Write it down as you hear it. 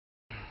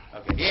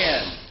Okay.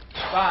 In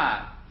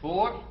 5,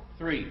 4,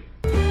 3.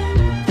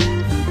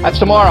 That's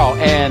tomorrow,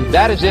 and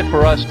that is it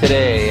for us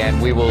today.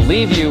 And we will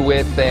leave you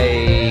with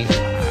a...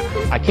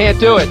 I can't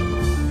do it.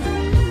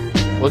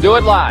 We'll do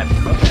it live.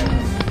 Okay.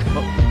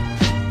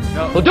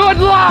 No. We'll do it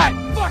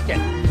live. Fuck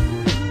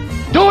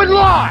it. Do it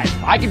live.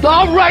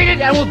 I'll write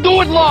it, and we'll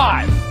do it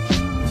live.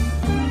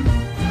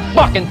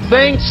 Fucking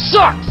thing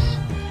sucks.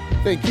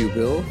 Thank you,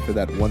 Bill, for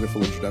that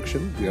wonderful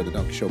introduction. We are the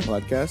Donkey Show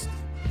podcast.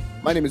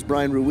 My name is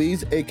Brian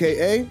Ruiz,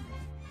 a.k.a.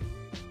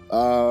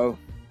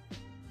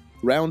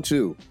 Round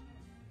 2.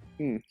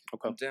 Okay.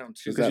 Down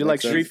to Because you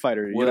like Street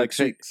Fighter. You what like it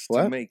Street. takes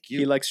What? to make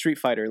you You like Street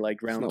Fighter,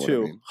 like round not what I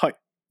 2. mean. Hi.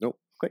 Nope.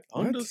 Quick.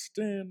 What?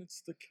 understand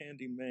it's the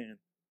Candy Man,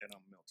 and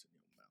I'm melting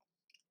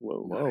your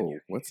mouth. Whoa,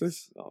 what's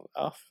this? Oh,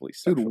 awfully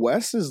Dude,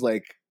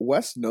 sexual.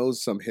 Wes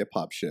knows some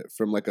hip-hop shit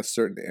from, like, a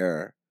certain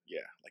era.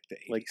 Yeah, like the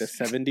 80s. Like the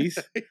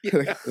 70s.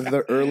 Yeah.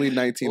 The early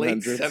Late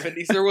 1900s.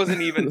 70s. There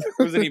wasn't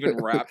even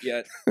rap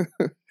yet.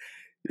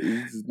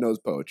 He knows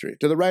poetry.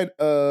 To the right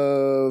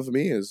of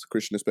me is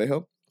Christian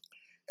Espejo,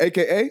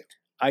 a.k.a.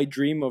 I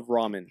dream of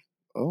ramen.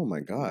 Oh, my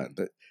God.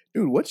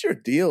 Dude, what's your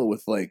deal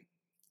with, like,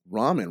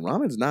 ramen?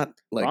 Ramen's not,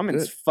 like,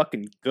 Ramen's good.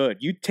 fucking good.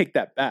 You take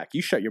that back.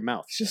 You shut your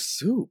mouth. It's just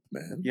soup,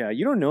 man. Yeah,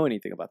 you don't know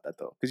anything about that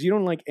though, because you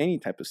don't like any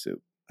type of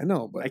soup. I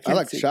know, but I I, can't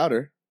like see-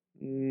 chowder.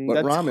 But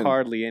That's ramen-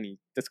 hardly any.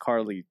 That's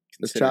hardly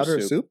Is considered chowder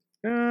a soup?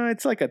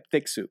 It's like a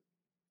thick soup.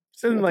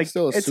 It's Yeah, in it's like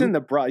still a it's soup. in the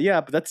broth. Yeah,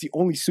 but that's the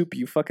only soup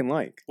you fucking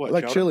like. I What,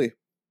 like chowder? chili.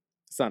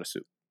 It's not a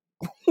soup.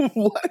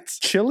 What?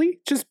 Chili,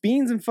 just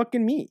beans and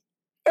fucking meat.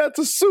 That's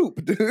a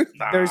soup, dude.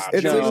 Nah, There's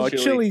it's no like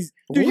chili's.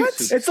 Dude, What?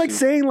 It's like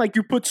saying like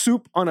you put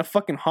soup on a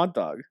fucking hot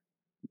dog.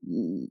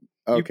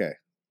 Okay.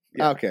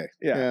 Yeah. Okay.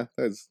 Yeah.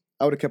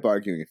 I would have kept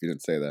arguing if you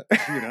didn't say that.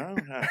 Dude, I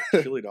don't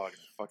have chili dog in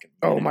a fucking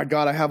Oh minute. my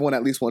God, I have one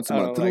at least once a I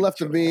month. don't To the like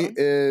left of me chili.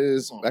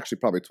 is Oh. actually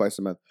probably twice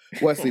a month.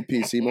 Wesley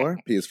P. Seymour.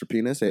 P is for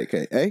penis,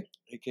 aka.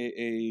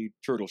 AKA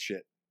turtle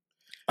shit.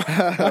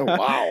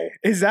 Wow.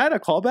 Is that a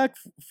callback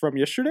from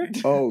yesterday?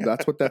 Oh,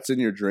 that's what that's in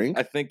your drink?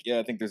 I think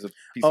there's a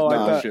piece Oh, of I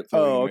turtle thought. shit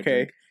floating Oh, in my okay.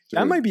 drink. That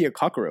Dude. might be a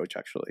cockroach,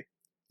 actually.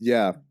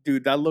 Yeah.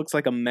 Dude, that looks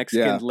like a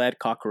Mexican Yeah. lead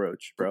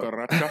cockroach, bro.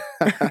 Cucaracha?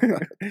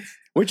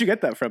 Where'd you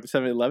get that from?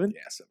 7-Eleven?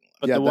 Yeah, 7-Eleven.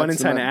 But Yeah, the one in that's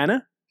the Santa one-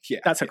 Ana? Yeah,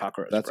 That's a yeah.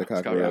 cockroach. That's a bro.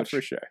 cockroach. Yeah,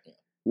 for sure.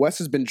 Wes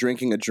has been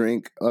drinking a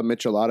drink, a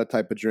Michelada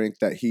type of drink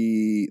that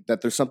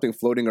there's something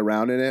floating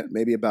around in it.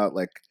 Maybe about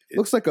like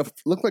looks like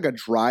a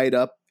dried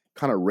up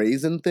kind of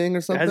raisin thing or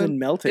It something. hasn't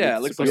melted. Yeah, it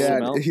It's looks supposed like- to Yeah,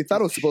 melt. he thought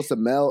it was supposed to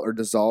melt or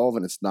dissolve,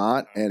 and it's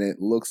not, and it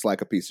looks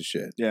like a piece of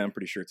shit. Yeah, I'm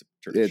pretty sure it's a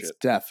turtle It's shit.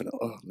 definitely.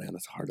 Oh man,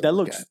 that's hard to That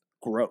look looks at.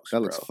 gross. That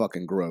looks bro.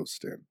 fucking gross,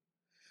 dude.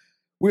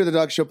 We're the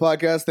Dog Show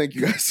Podcast. Thank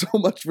you guys so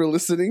much for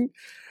listening.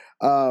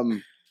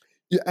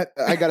 Yeah,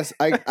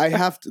 I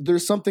have to.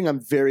 There's something I'm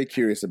very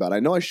curious about. I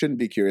know I shouldn't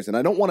be curious, and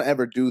I don't want to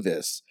ever do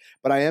this,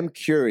 but I am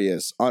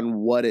curious on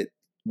what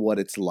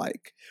it's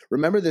like.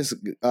 Remember this?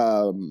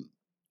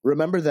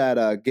 Remember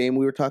that game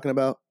we were talking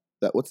about?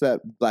 What's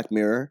that? Black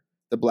Mirror,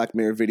 the Black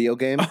Mirror video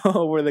game.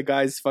 Oh, where the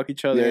guys fuck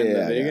each other in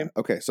the video game?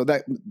 Okay, so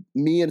that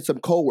me and some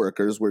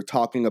coworkers were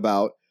talking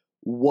about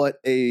what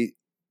a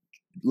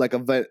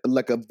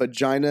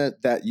vagina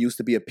that used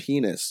to be a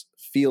penis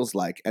feels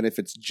like, and if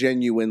it's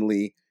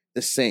genuinely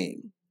the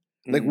same.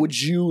 Like,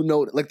 would you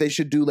know? Like, they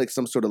should do like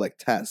some sort of like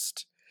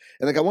test.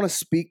 And like, I want to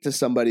speak to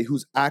somebody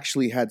who's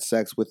actually had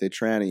sex with a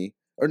tranny,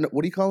 or no,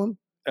 what do you call him?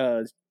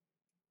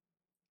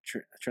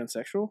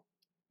 Transsexual?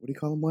 What do you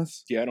call him,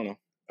 Wes? Yeah, I don't know.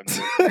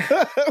 I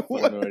have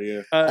What? no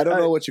idea. I don't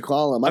know what you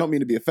call him. I don't mean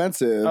to be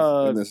offensive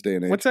in this day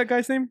and age. What's that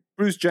guy's name?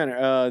 Bruce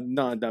Jenner.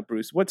 No, not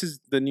Bruce. What's his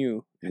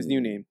new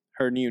name?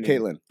 Her new name.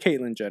 Caitlyn.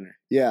 Caitlyn Jenner.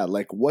 Yeah,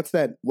 like what's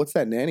that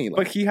nanny like?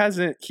 But he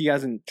hasn't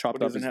chopped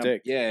But off his doesn't have,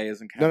 dick. yeah, he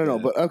doesn't no,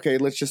 have but okay,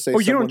 let's just say. Oh,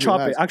 you someone don't who chop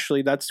has. it.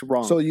 Actually, that's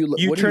wrong. So you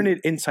you what do turn it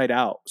inside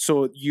out.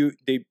 So your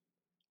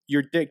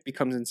dick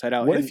becomes inside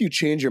out. What And if you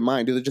change your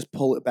mind? Do they just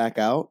pull it back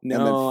out and then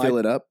No, fill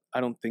it up? I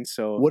don't think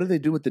so. What do they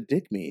do with the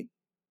dick meat?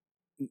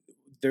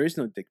 There is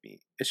no dick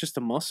meat. It's just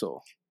a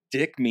muscle.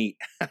 dick meat.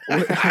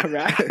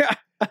 Right?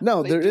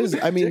 No, They there do is.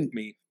 have I mean, dick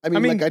meat.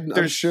 like I'm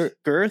there's sure,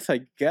 girth,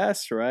 I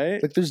guess,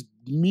 right? like there's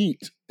meat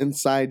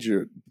inside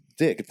your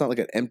dick. It's not like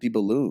an empty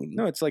balloon.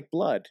 No, it's like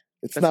blood.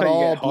 it's that's not how you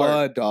all get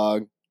hard.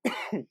 blood,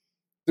 dog.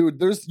 Dude,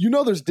 there's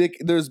Dick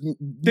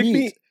meat.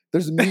 meat.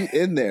 There's meat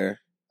in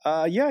there.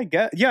 Yeah, I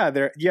get. Yeah,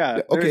 Okay,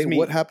 there's meat.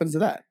 what happens to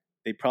that?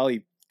 They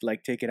probably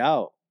like take it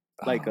out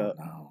like Oh,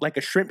 no. like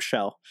a shrimp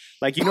shell.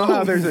 Like, you know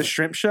how there's a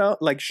shrimp shell,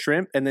 like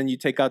shrimp, and then you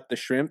take out the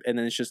shrimp, and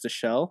then it's just a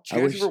shell. Did you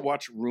I guys wish- ever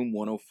watch Room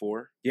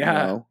 104? Yeah,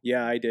 No.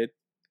 yeah, I did.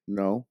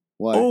 No.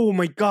 Why? Oh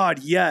my god,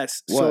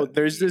 yes. So What?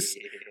 there's this.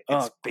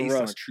 It's based on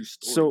gross. a true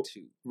story So-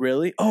 too.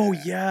 Really? Oh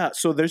Yeah. yeah.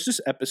 So there's this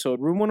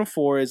episode. Room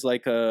 104 is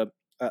like a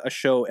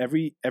show.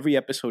 Every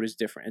episode is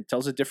different. It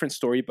tells a different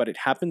story, but it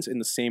happens in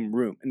the same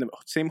room, in the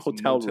same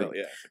hotel room.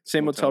 Yeah,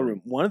 Same hotel hotel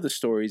room. One of the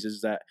stories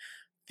is that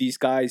these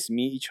guys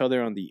meet each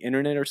other on the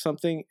internet or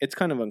something. It's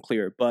kind of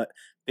unclear, but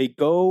they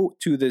go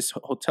to this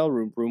hotel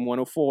room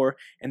 104,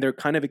 and they're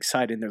kind of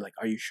excited. They're like,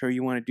 "Are you sure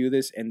you want to do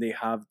this?" And they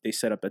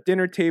set up a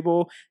dinner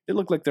table. They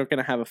look like they're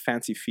gonna have a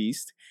fancy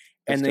feast.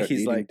 And then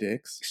he's like,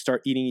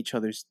 start eating each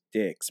other's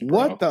dicks. Bro.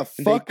 What the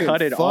fuck? They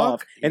cut it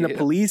off, and the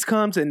police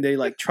comes and they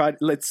like try.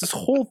 It's this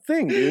whole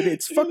thing, dude.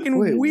 It's fucking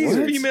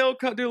weird. Female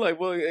cut, dude. Like,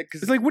 well,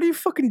 it's like, what are you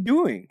fucking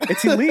doing?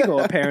 It's illegal,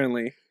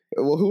 apparently.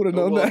 Well, who would have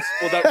known that?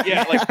 Well,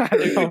 yeah,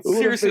 like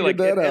seriously, like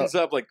it ends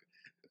up like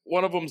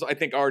one of them's I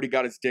think already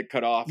got his dick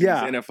cut off.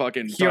 Yeah, he's in a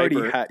fucking he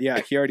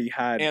already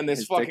had. And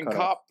this fucking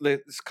cop,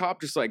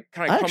 just like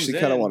kind of comes in. I actually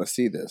kind of want to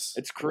see this.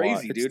 It's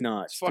crazy, dude. It's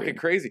not. It's fucking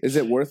crazy. Is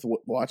it worth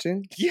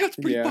watching? Yeah, it's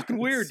pretty fucking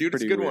weird, dude.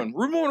 It's a good one.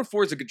 Room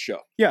 104 is a good show.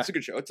 Yeah, it's a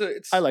good show.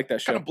 I like that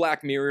show. Kind of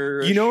Black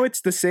Mirror. You know,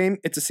 it's the same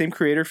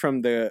creator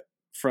from the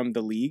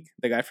League,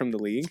 the guy from the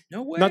League.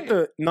 No way. Not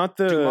the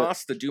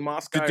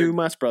Dumas guy. The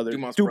Dumas brothers.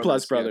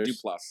 Duplass brothers. Yeah,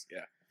 Duplass.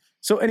 Yeah.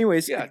 So,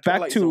 anyways,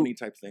 back to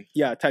type thing.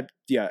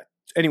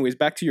 Anyways,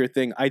 back to your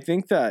thing. I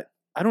think that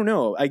I don't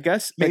know. I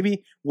guess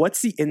maybe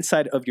what's the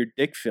inside of your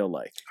dick feel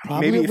like?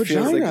 Probably maybe a it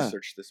feels like vagina.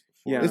 Search this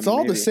before. Yeah, it's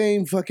all the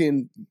same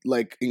fucking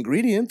like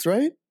ingredients,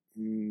 right?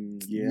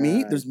 Yeah.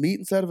 Meat. There's meat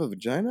inside of a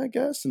vagina, I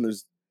guess, and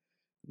there's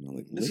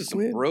like this liquid. is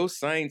some bro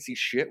sciencey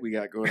shit we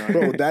got going on.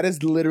 Bro, that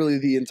is literally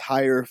the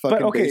entire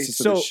fucking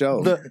basis of the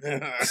show.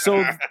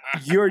 So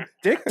your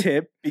dick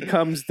tip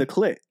becomes the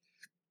clit.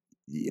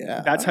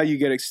 Yeah, that's how you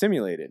get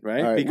stimulated,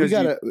 right? Right, because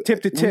you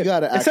tip to tip.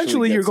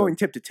 Essentially, you're going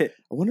tip to tip.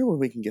 I wonder where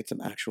we can get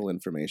some actual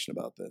information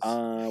about this.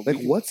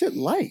 What's it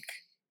like?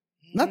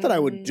 Not that I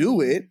would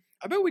do it.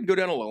 I bet we'd go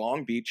down to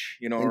Long Beach,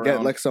 and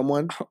get like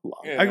someone.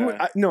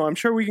 Yeah. No, I'm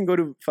sure we can go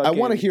to. I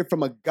want to hear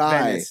from a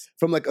guy,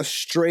 from like a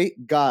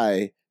straight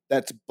guy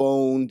that's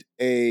boned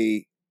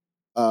a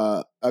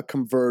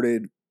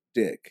converted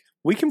dick.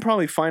 We can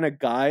probably find a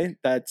guy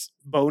that's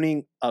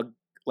boning a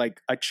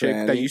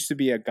chick that used to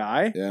be a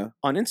guy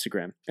on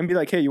Instagram and be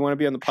like, "Hey, you want to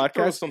be on the podcast?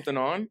 Throw something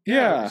on?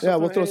 Yeah,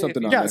 we'll throw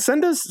something on. Yeah,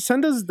 send us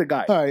the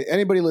guy. All right,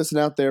 anybody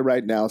listening out there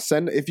right now,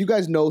 if you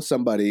guys know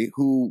somebody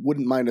who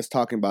wouldn't mind us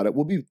talking about it.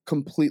 We'll be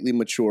completely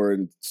mature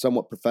and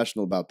somewhat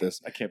professional about this.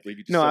 I can't believe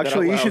you just no, said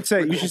actually, that out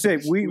you should say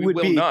we would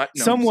be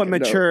somewhat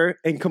mature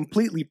and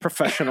completely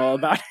professional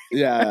about it.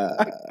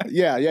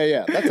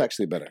 Yeah. That's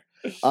actually better.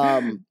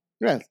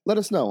 Yeah, let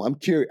us know. I'm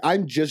curious.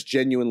 I'm just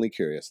genuinely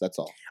curious. That's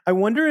all. I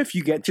wonder if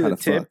you get to the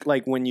tip,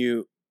 like when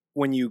you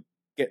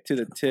get to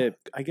the tip.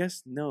 I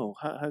guess no.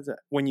 How's that?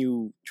 When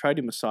you try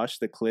to massage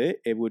the clit,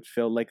 it would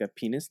feel like a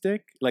penis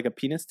dick, like a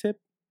penis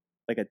tip,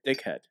 like a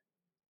dickhead.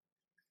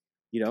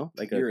 You know,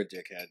 like you're a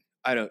dickhead.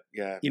 I don't.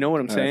 Yeah. You know what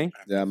I'm saying?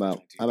 Yeah, I'm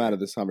out. I'm out of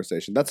this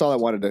conversation. That's all I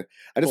wanted to.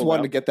 I just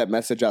wanted to get that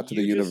message out to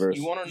the universe.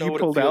 You want to know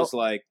what it feels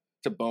like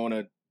to bone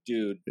a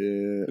dude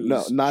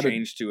who's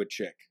changed to a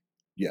chick.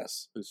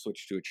 Yes. Who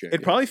switched to a chick.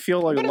 It probably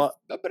feels like a lot.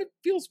 I bet it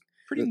feels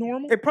pretty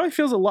normal. It probably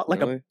feels a lot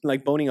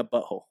like boning a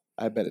butthole.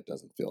 I bet it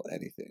doesn't feel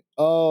anything.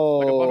 Oh,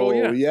 like a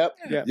butthole,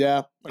 yeah.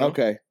 Yeah.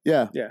 Okay.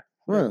 Yeah. Yeah.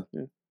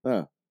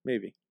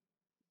 Maybe.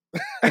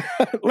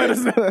 Let us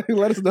know.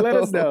 Let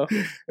us know.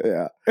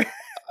 Yeah.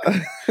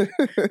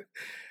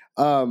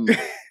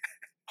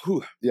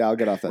 Yeah, I'll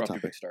get off that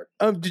topic.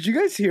 Did you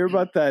guys hear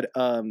about that?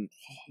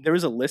 There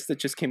was a list that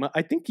just came out.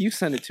 I think you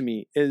sent it to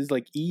me. Is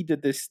like E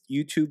did this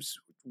YouTube's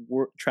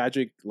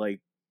tragic like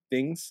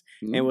things,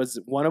 and it was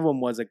one of them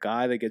was a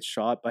guy that gets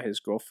shot by his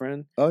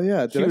girlfriend. Oh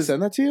yeah, did I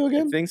send that to you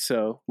again? I think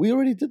so. We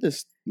already did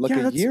this like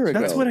a year ago.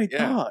 That's what I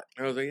thought.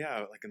 I was like,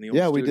 like in the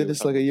old we did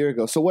this like a year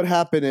ago. So what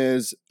happened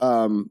is,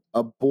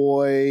 a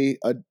boy,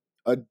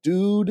 a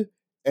dude,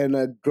 and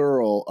a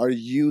girl are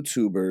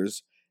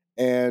YouTubers,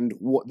 and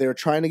they're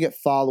trying to get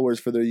followers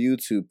for their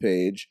YouTube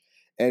page.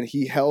 And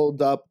he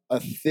held up a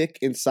thick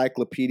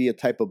encyclopedia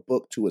type of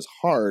book to his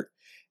heart.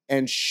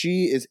 And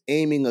she is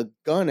aiming a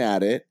gun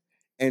at it,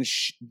 and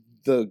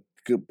the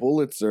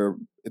bullets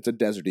it's a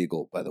Desert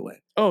Eagle, by the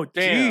way. Oh,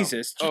 damn.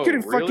 Jesus. You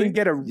couldn't fucking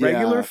get a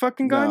regular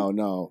fucking gun?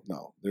 No.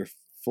 They're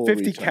full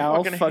 50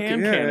 cal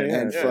fucking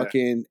cannon.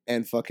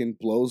 And fucking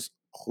blows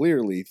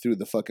clearly through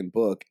the fucking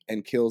book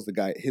and kills the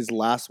guy. His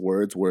last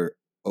words were,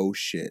 "Oh,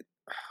 shit."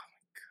 Oh,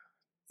 my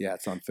God. Yeah,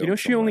 it's on film. You know,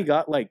 she only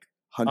got like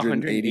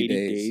 180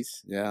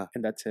 days. Yeah.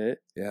 And that's it?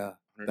 Yeah.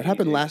 That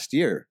happened last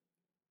year.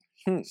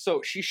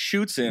 So she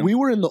shoots him. We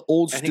were in the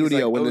old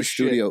studio when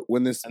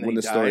this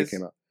story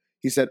came out.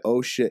 He said,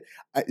 "Oh shit!"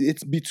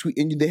 It's between,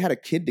 and they had a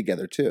kid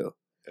together too.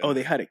 Oh,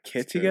 they had a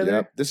kid together.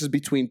 Yep. This is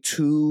between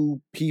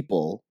two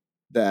people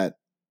that,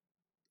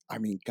 I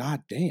mean,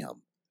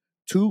 goddamn,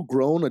 two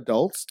grown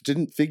adults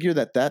didn't figure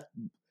that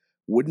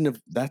wouldn't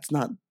have. That's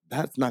not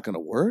going to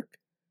work.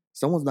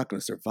 Someone's not going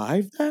to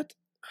survive that.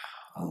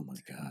 Oh my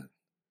God,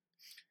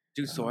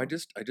 dude! So I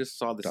just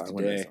saw this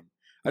today.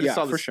 I just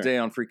saw this today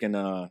on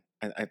freaking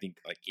I think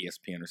like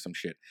ESPN or some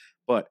shit.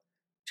 But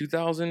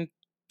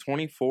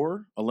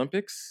 2024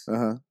 Olympics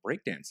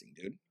breakdancing,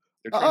 dude.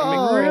 They're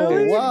trying to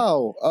make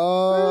wow.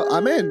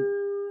 I'm in.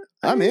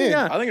 I'm in.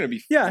 Yeah. I think it'd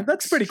be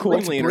that's pretty cool.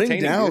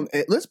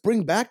 Let's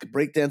bring back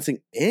breakdancing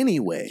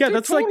anyway. Yeah,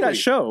 that's like that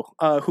show.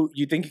 Who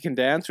you think you can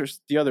dance, or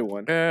the other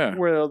one? Yeah.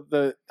 Where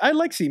I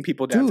like seeing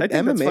people dance. Dude, I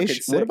think MMA. that's fucking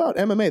sick. What about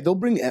MMA? They'll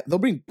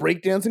bring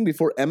breakdancing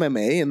before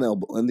MMA in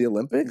the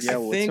Olympics. Yeah,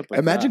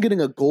 imagine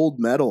getting a gold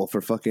medal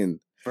for fucking.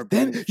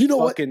 Then you know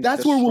what?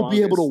 That's where we'll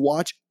be able to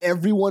watch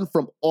everyone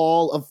from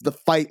all of the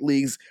fight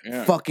leagues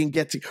fucking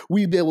get to.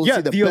 We'd be able to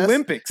see the best,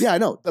 Olympics. Yeah, I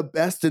know the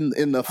best in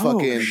the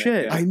fucking.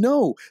 Shit. I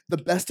know the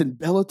best in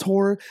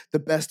Bellator, the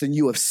best in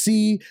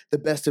UFC, the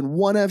best in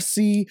ONE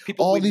FC.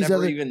 All these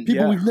other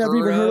people we've never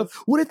even heard of.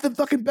 What if the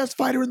fucking best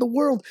fighter in the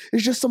world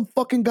is just some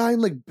fucking guy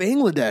in like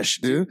Bangladesh,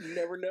 dude? You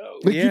never know.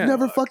 Like you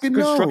never fucking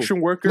know.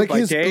 Construction worker like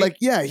by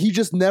day. He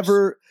just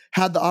never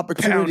had the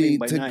opportunity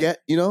to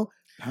get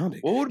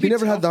pounding. He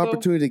never had the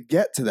opportunity to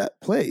get to that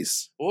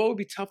place. What would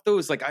be tough though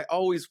is like I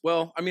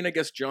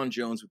guess John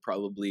Jones would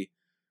probably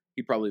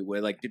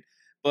would like,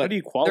 but how do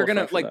you qualify? They're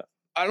gonna for like that?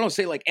 I don't know,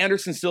 say like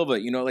Anderson Silva,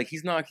 like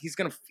he's gonna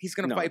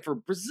fight for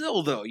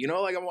Brazil though,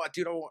 like I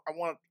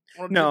want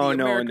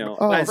No.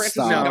 Oh,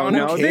 stop.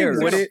 No, they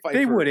wouldn't.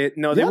 They wouldn't.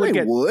 No, they would.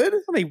 No,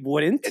 they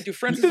wouldn't.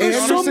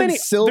 There's so many.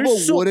 Silva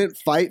wouldn't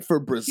fight for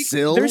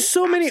Brazil. There's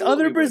so many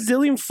other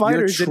Brazilian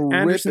fighters than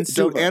Anderson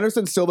Silva. Dude,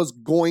 Anderson Silva's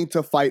going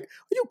to fight.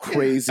 Are you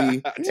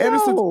crazy?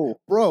 No.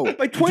 Bro.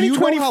 By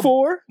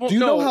 2024? Do you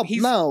know how?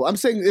 No, I'm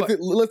saying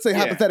let's say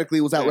hypothetically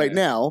it was out right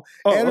now.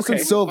 Anderson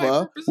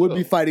Silva would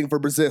be fighting for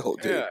Brazil,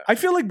 dude. I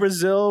feel like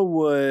Brazil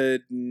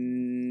would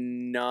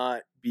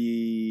not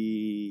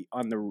be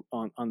on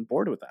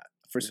board with that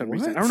for some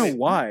reason. I don't know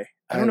why.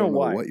 I don't know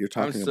why. What you're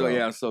talking about?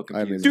 Yeah, I'm so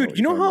confused. Dude,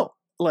 you know how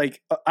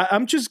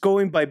I'm just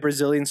going by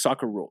Brazilian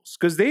soccer rules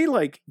because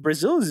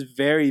Brazil is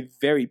very,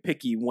 very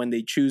picky when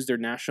they choose their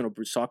national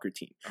soccer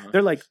team.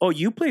 They're like, oh,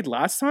 you played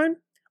last time?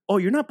 Oh,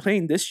 you're not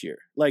playing this year.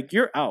 Like,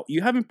 you're out.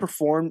 You haven't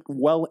performed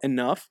well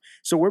enough.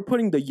 So we're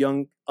putting the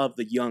young of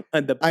the young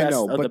and the best. I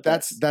know, but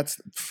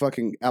that's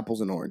fucking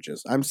apples and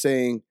oranges. I'm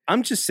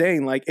just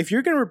saying, like, if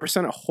you're gonna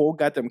represent a whole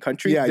goddamn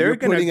country, you're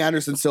putting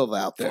Anderson Silva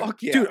out there.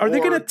 Fuck yeah. Dude, are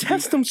they gonna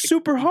test him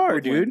super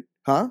hard, dude?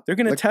 Huh? They're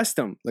gonna test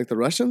him. Like the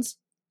Russians?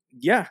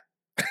 Yeah.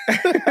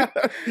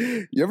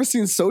 You ever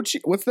seen Sochi?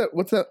 What's that?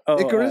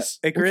 Icarus?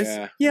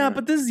 Icarus? Yeah,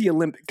 but this is the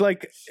Olympics.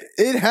 Like,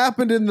 it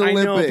happened in the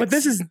Olympics. I know, but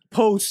this is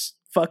post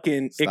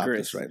fucking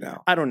Icarus right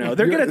now. I don't know.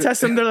 They're gonna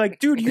test him. They're like,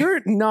 dude, you're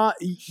not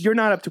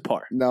up to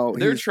par. No,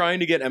 they're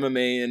trying to get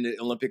MMA in the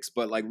Olympics,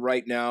 but like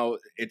right now,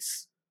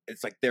 it's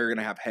like they're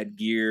gonna have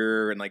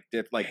headgear and like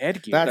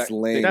headgear. That's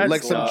lame. That's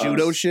like some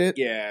judo shit.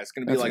 Yeah, it's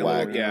gonna be like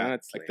whack.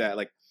 That's like that.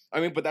 Like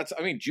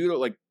judo.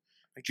 Like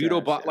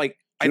judo.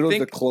 Judo's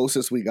the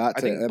closest we got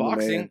to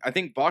MMA. I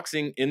think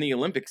boxing in the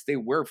Olympics they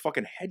wear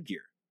fucking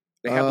headgear.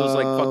 They have those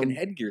like fucking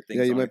headgear things.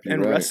 Yeah, you might be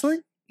right.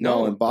 Wrestling?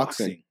 No, in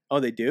boxing. Oh,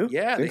 they do?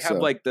 Yeah, they have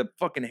like the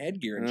fucking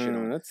headgear and shit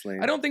on. That's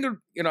lame. I don't think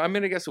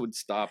I guess it would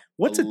stop.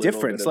 What's the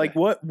difference? Like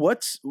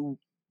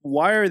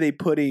why are they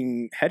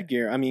putting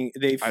headgear? I mean,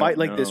 they fight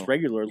like this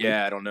regularly.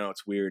 Yeah, I don't know.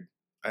 It's weird.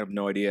 I have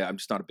no idea. I'm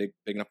just not a big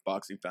enough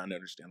boxing fan to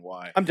understand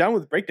why. I'm down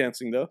with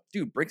breakdancing though.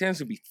 Dude, breakdancing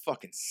would be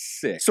fucking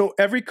sick. So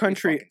every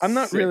country, I'm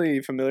not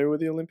really familiar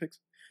with the Olympics.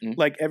 Mm-hmm.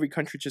 Like every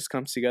country just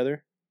comes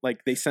together.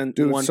 Like they send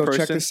one person.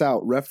 Check this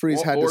out.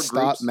 Referees had to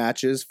stop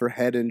matches for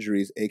head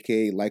injuries,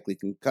 aka likely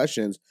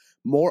concussions,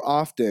 more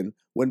often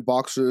when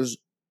boxers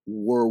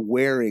were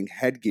wearing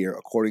headgear,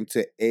 according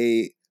to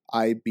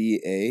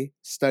AIBA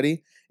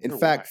study. In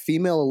fact,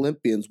 female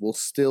Olympians will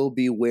still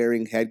be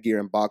wearing headgear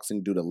in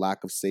boxing due to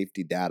lack of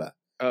safety data.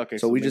 Okay,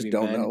 so we just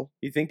don't know.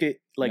 You think it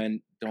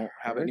men don't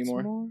have it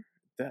anymore?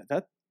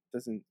 That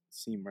doesn't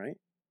seem right.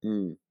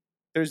 Mm.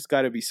 There's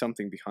got to be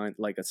something behind,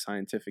 like a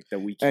scientific that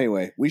we can't.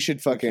 Anyway, we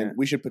should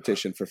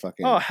petition for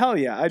fucking. Oh hell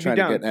yeah, I'd be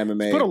down. To get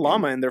MMA. Put a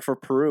llama in there for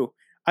Peru.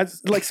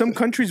 Like some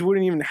countries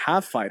wouldn't even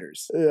have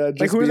fighters. Yeah,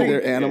 just be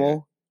their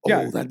animal.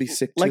 Yeah. Oh, that'd be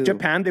sick too. Like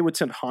Japan, they would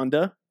send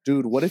Honda.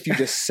 Dude, what if you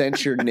just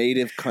sent your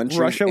native country?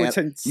 Russia would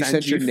send you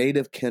sent your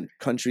native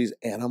country's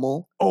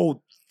animal.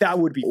 Oh, that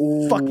would be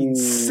fucking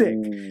sick.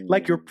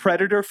 Like your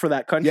predator for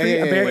that country.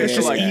 Yeah, America's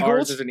just like eagles.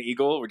 Ours is an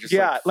eagle. We're just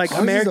like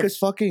America's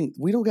fucking.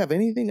 We don't have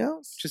anything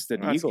else. Just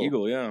an eagle.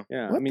 Eagle, yeah.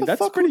 What the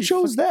fuck? Who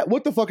chose that?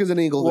 What the fuck is an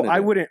eagle? Well, I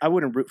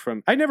wouldn't root for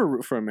him. I never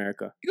root for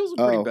America. Eagles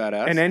are pretty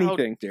badass. And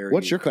anything.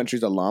 What's your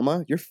country's a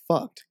llama? You're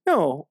fucked.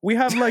 No, we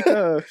have like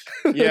a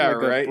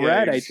right.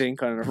 Bread, I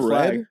think, on our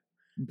flag.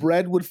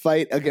 Bread would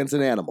fight against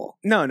an animal.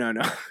 No.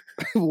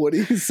 What do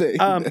you say?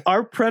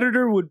 Our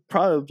predator would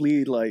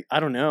probably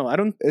I don't know. I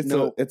don't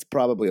know. It's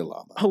probably a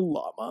llama. A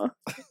llama?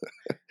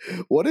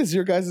 What is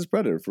your guys'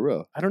 predator for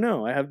real? I don't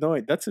know. I have no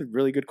idea. That's a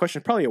really good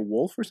question. Probably a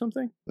wolf or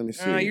something. Let me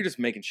see. You're just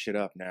making shit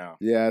up now.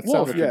 Yeah, it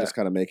sounds like you're just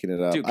kind of making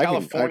it up. Dude,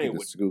 California I can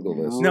just Google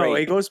this. No,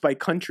 it goes by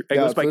country. It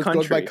goes by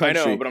country. I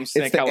know, but I'm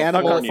saying it's the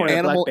California.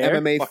 animal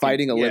MMA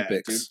fighting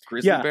Olympics.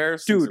 Grizzly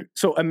bears? Dude,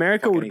 so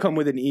America would come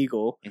with an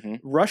eagle. Mm-hmm.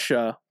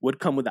 Russia would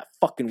come with that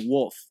fucking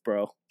wolf,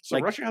 bro. So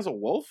Russia has a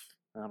wolf?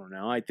 I don't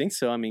know. I think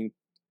so. I mean,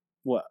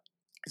 what?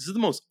 This is the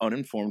most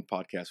uninformed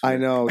podcast. I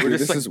know.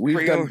 Dude,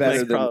 we've done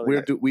better than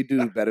we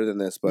do better than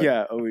this, but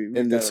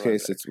in this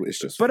case, it's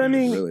just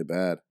really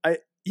bad.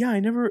 I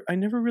never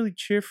really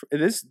cheer for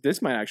this.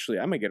 This might actually,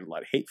 I might get a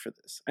lot of hate for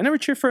this. I never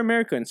cheer for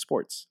America in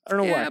sports. I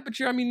don't know why. Yeah, but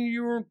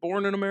you weren't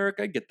born in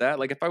America. I get that.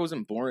 Like if I was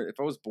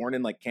born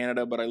in like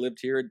Canada, but I lived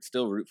here, I'd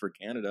still root for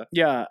Canada.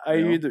 Yeah, I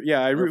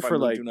root for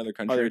like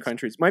other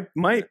countries.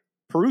 My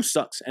Peru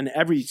sucks in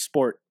every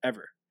sport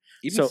ever.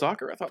 Even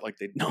soccer, I thought like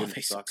they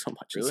suck so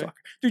much in soccer.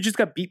 Dude, just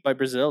got beat by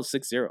Brazil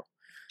 6-0.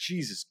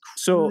 Jesus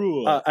Christ.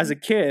 So as a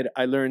kid,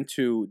 I learned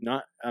to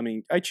not. I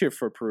mean, I cheer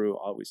for Peru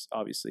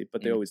obviously,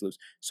 but they always lose.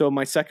 So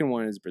my second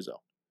one is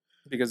Brazil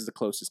because it's the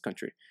closest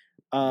country.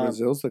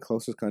 Brazil's the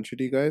closest country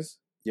to you guys?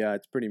 Yeah,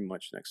 it's pretty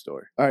much next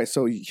door. All right,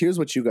 so here's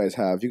what you guys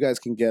have. You guys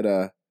can get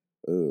a.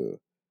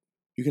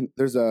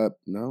 There's a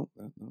no,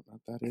 not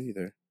that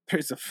either.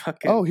 There's a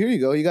fucking. Oh, here you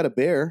go. You got a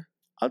bear.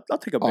 I'll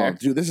take a bear. Oh,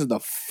 dude, this is the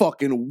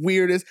fucking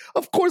weirdest.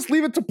 Of course,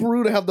 leave it to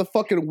Peru to have the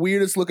fucking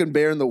weirdest looking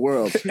bear in the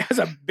world. It has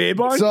a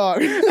bib on.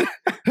 Sorry.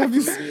 Have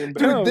you seen,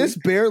 dude, this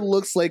bear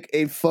looks like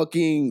a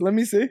fucking. Let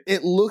me see.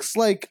 It looks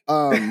like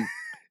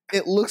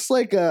it looks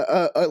like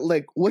a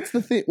like what's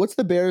the thing? What's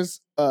the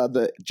bears?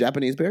 The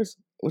Japanese bears?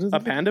 What is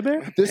a panda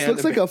bear? This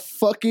looks like a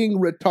fucking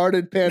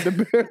retarded panda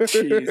bear.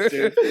 Jeez,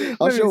 dude.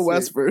 I'll show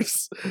Wes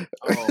first.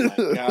 Oh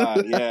my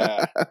god,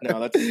 yeah.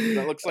 No,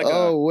 that looks like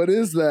what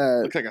is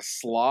that? Looks like a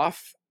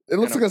sloth. It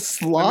looks like a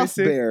sloth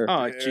bear.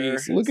 Oh,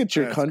 jeez. Look at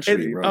your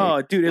country, bro.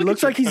 Oh, dude, it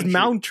looks like he's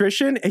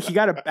malnutrition and he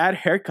got a bad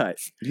haircut.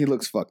 He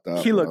looks fucked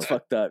up. He looks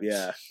fucked up,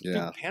 yeah.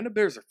 Dude, panda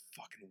bears are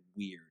fucking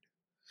weird.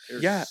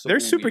 They're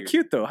super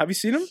cute though. Have you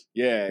seen them?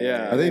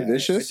 Yeah. Are they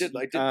vicious?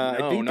 I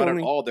think not at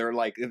all. They're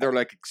like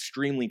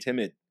extremely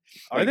timid.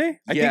 Are they?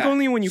 I think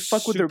only when you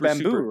fuck with their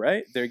bamboo,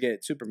 right? They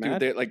get super mad.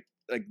 Dude,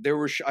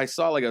 I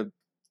saw like a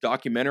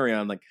documentary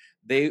on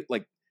they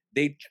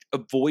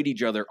avoid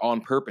each other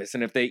on purpose,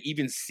 and if they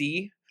even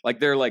see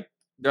they're like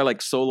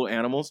solo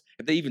animals,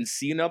 if they even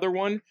see another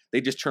one, they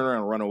just turn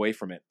around and run away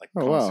from it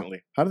constantly.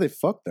 Wow. How do they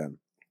fuck then?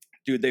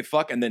 Dude, they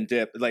fuck and then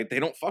dip. Like they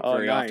don't fuck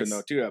very often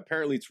though, too.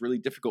 Apparently, it's really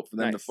difficult for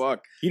them to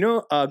fuck. You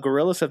know,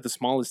 gorillas have the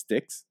smallest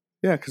dicks.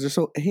 Yeah, because they're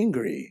so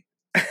angry.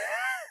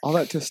 All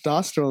that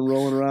testosterone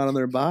rolling around in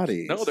their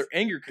bodies. No, they're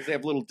angry because they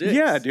have little dicks.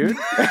 Yeah, dude.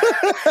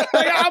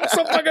 I'm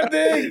so fucking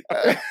big.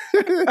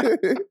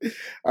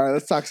 All right,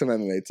 let's talk some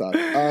MMA talk.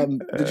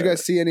 Did you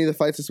guys see any of the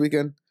fights this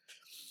weekend?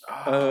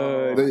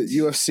 The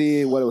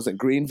UFC, what was it?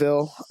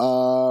 Greenville.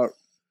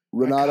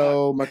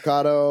 Renato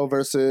Mercado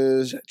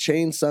versus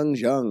Chain Sung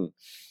Jung.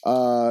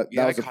 That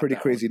was a pretty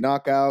crazy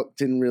knockout.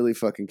 Didn't really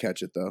fucking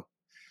catch it though.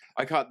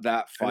 I caught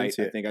that fight.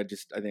 I think I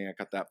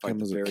caught that fight at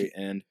the very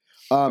end.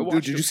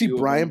 Dude, did you see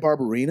Brian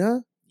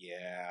Barberena?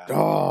 Yeah.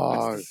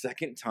 Dog. That's the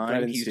second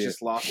time he's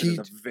just lost it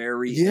at the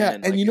very end. Yeah,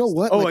 and you know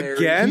what?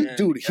 Again?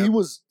 Dude, he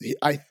was...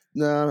 I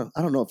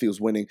don't know if he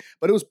was winning,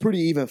 but it was pretty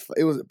even.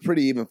 It was a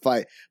pretty even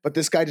fight. But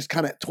this guy just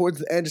kind of, towards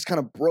the end, just kind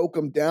of broke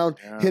him down,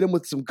 hit him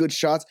with some good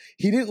shots.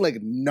 He didn't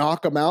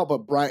knock him out,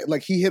 but Brian,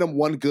 he hit him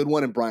one good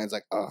one, and Brian's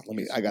like, oh,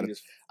 I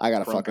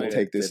gotta fucking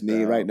take this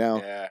knee right now.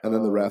 Yeah. And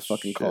then the ref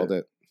fucking called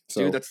it.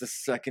 So, dude, that's the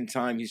second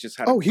time he's just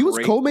had. He was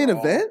co-main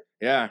event.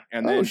 Yeah,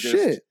 and then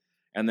shit.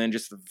 And then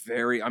just the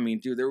very,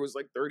 dude, there was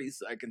 30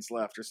 seconds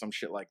left or some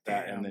shit like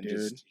that, and then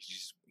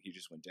he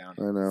just went down.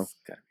 I know.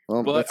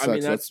 Well, but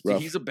that's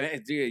rough. He's a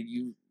band. Dude,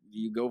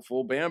 you go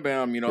full Bam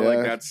Bam.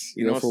 that's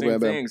same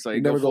thing. So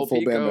you never go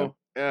full Bam Bam.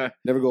 Yeah,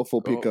 never go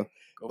full Pico.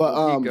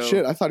 But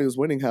shit, I thought he was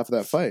winning half of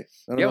that fight.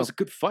 It was a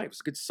good fight. It was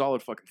a good,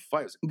 solid fucking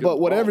fight. But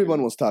what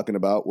everyone was talking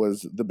about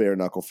was the bare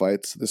knuckle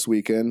fights this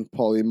weekend.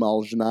 Paulie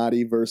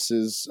Malignaggi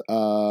versus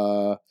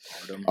Artem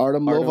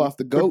Lobov,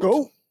 the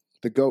GOAT.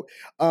 The GOAT.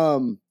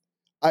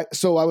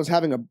 So I was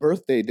having a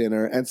birthday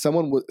dinner, and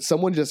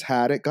someone just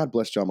had it. God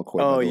bless John McCoy.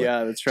 Oh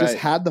yeah, that's right. Just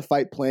had the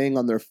fight playing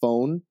on their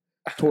phone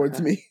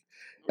towards me,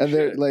 and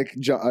they're like,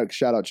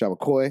 shout out John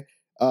McCoy.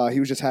 He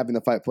was just having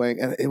the fight playing,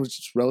 and it was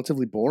just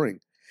relatively boring.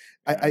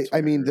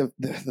 I mean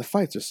the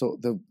fights are so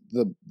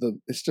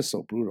it's just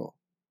so brutal.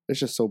 It's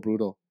just so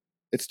brutal.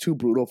 It's too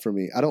brutal for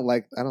me. I don't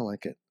like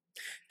it.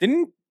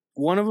 Didn't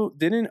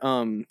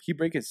he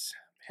break his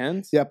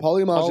hands? Yeah,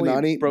 Paulie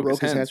Malignaggi broke his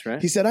hands.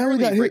 Right? He said, "I only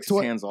got hit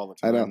twice." Hands all the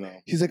time. I know.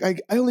 He's like,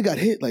 I only got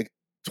hit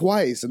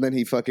twice, and then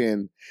he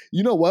fucking.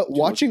 You know what?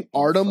 Watching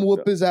Artem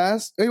whoop his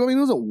ass. I mean, he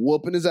wasn't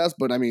whooping his ass,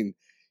 but I mean,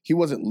 he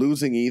wasn't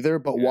losing either.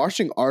 But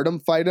watching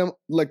Artem fight him,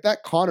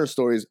 that Conor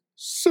story is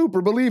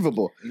super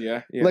believable.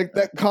 Yeah.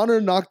 That Conor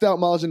knocked out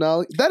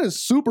Malignaggi. That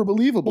is super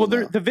believable.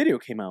 Well, the video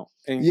came out.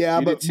 And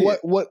but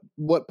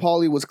what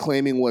Paulie was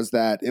claiming was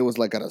that it was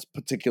at a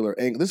particular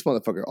angle. This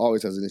motherfucker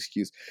always has an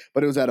excuse,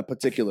 but it was at a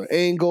particular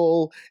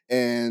angle,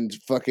 and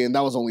fucking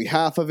that was only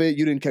half of it.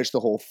 You didn't catch the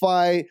whole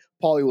fight.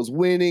 Paulie was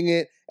winning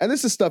it, and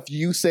this is stuff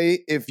you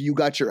say if you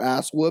got your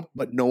ass whooped,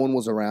 but no one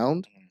was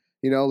around.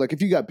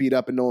 If you got beat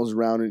up and no one was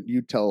around, and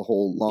you tell a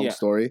whole long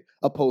story,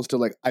 opposed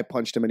to I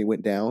punched him and he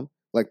went down.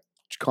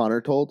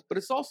 Connor told. But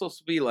it's also supposed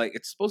to be like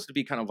it's supposed to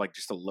be kind of like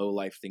just a low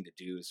life thing to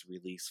do is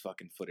release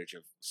fucking footage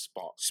of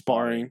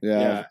Sparring.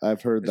 Yeah,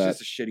 I've heard It's that.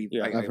 just a shitty.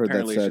 Yeah, I've heard that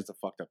apparently, it's said. just a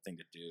fucked up thing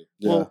to do.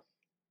 Yeah. Well,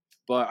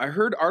 But I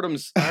heard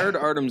Artem's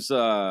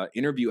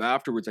interview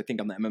afterwards. I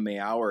think on the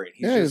MMA Hour, and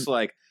he's just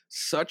like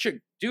such a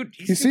dude.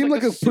 He seemed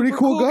like a pretty super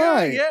cool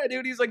guy. Yeah,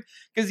 dude. He's like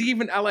because he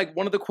even like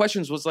one of the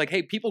questions was like,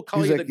 "Hey, people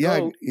call He's you like, the yeah.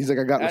 GOAT." He's like,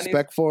 I got And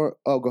respect for.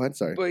 Oh, go ahead.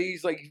 Sorry. But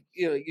he's like,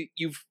 you know,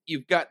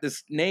 you've got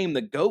this name,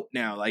 the GOAT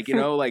now, like you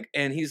know, like,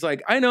 and he's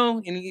like, I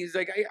know, and he's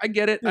like, I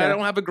get it. I Yeah. don't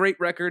have a great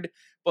record,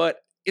 but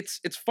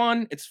it's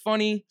fun, it's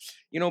funny,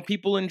 you know,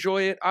 people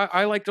enjoy it.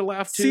 I like to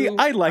laugh too. See,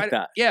 I like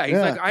that. Yeah, he's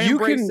Yeah. like, I You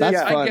embrace can- this. that's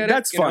I fun. get it.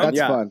 That's you know? fun. That's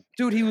yeah. fun.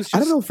 Dude. He was. Just, I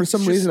don't know. For some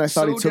just reason, I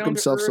thought he so took down to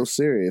himself so earth.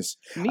 serious.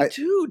 Me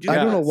too, dude. I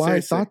don't Yeah, know why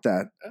seriously. I thought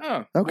that.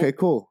 Oh, Okay,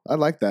 cool. I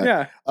like that.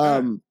 Yeah.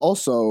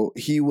 Also,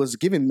 he was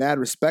giving mad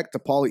respect to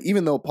Paulie,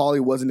 even though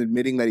Paulie wasn't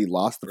admitting that he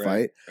lost the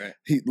fight. right.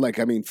 He like,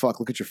 I mean, fuck,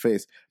 look at your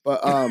face.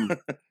 But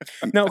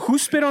Now, who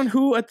spit on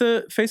who at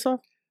the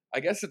face-off? I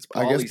guess it's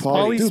I guess Paulie's Paulie-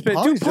 Paulie dude, spit.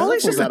 Paulie's Dude,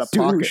 Paulie's just just out a of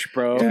pocket. douche,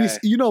 bro. dude, Yeah.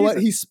 you know He's what? a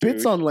He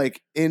spits douche. on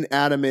like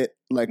inanimate,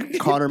 like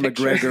Conor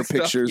Pictures McGregor and stuff,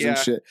 pictures yeah. and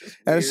shit.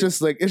 And it's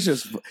just like, it's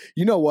just,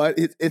 you know what?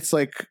 It's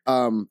like,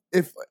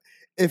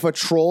 if a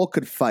troll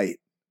could fight,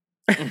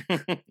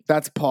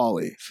 that's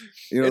Paulie.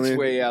 You know what I It's mean?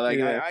 way like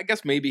Yeah. I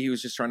guess maybe he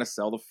was just trying to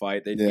sell the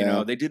fight. They you Yeah.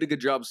 know they did a good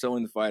job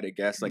selling the fight. I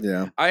guess like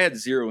Yeah, I had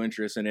zero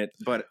interest in it,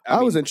 but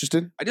I was mean,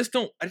 interested. I just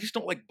don't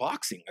like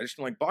boxing. I just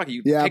don't like boxing.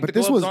 You Yeah, take but the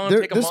this gloves was on,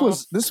 there, take 'em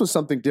off. this was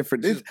something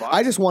different. This is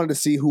I just boxing. wanted to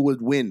see who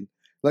would win.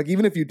 Like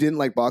even if you didn't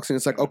like boxing,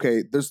 it's like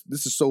okay, this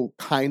is so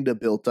kind of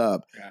built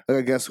up. Yeah. Like,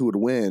 I guess who would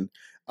win?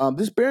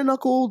 This bare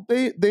knuckle,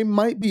 they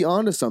might be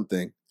onto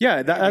something.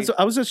 Yeah, that's,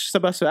 I was just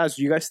about to ask.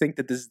 Do you guys think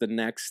that this is the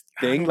next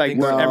thing? don't Like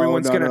think where so.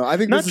 everyone's no, gonna no. I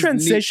think not this is neat.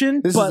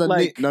 transition, This but is a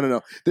like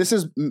no. This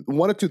is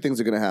one of two things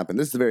are going to happen.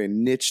 This is a very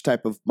niche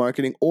type of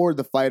marketing, or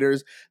the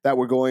fighters that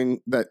were going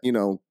that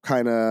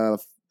kind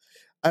of.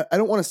 I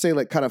don't want to say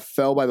like kind of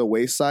fell by the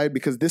wayside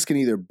because this can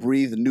either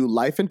breathe new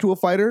life into a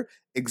fighter.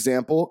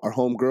 Example, our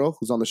homegirl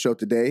who's on the show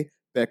today,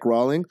 Bec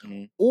Rawlings,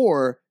 Mhm.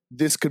 or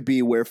this could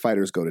be where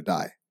fighters go to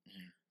die.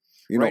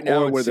 You know, Right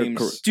now, or it where they're.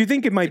 seems- do you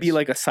think it might be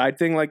like a side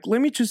thing? Like, let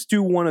me just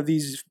do one of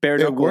these bare It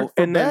knuckle, worked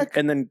for and then Beck.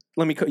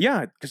 let me,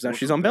 yeah, because now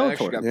she's on Beck,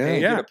 she Bellator. got Yeah.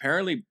 paid. Yeah. Dude,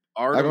 apparently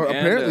I Artem don't- and,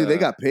 apparently they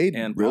got paid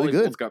and really Paulie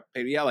good. both got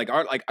paid. Yeah, like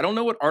I don't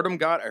know what Artem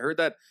got. I heard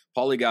that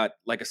Paulie got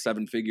like a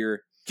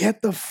 7-figure.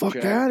 Get the fuck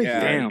check. out of Yeah,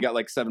 here! Damn. he got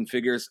like 7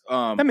 figures.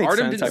 That makes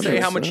Artem sense, didn't I say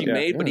guess. how much he Yeah.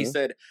 made, but he Yeah.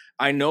 said,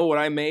 "I know what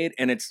I made,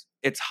 and it's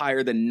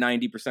higher than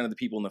 90% of the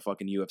people in the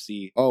fucking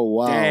UFC." Oh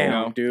wow! Damn,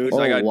 know? dude. He's Oh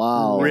like,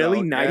 wow! Really,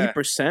 Yeah.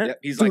 90%? Yeah,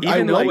 he's Dude, like, I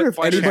even though wonder what if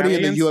fighter anybody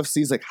in the champions-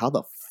 UFC is like, how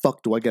the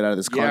fuck do I get out of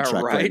this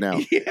contract right now?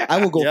 Yeah. I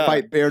will go Yeah.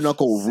 fight bare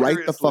knuckle right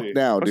the fuck Seriously.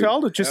 now, dude. Okay,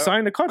 Aldo just Yeah.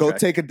 signed a Go contract.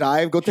 take a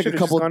dive. Go take a Should've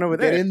just couple. gone over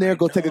Get there. in there.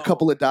 Go I take a know.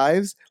 couple of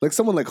dives. Like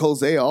someone like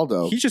Jose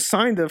Aldo. He just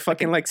signed a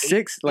fucking like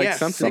 6, like Yeah,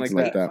 something something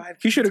like like that. that.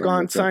 He should have Something gone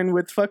like that. signed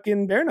with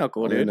fucking bare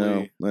knuckle, I dude.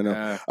 know.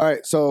 Yeah. All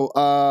right, so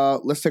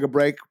let's take a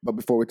break. But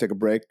before we take a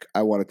break,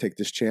 I want to take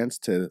this chance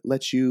to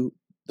let you,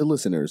 the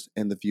listeners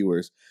and the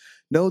viewers,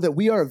 know that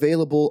we are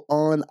available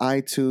on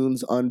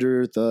iTunes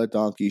under the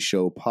Donkey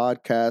Show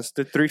podcast.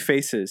 The 3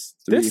 faces.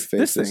 Three This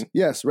faces. thing.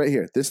 Yes, right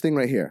here. This thing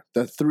right here.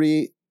 The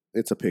 3.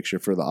 It's a picture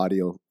for the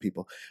audio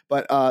people,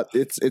 but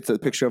it's a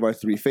picture of our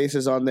 3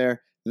 faces on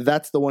there.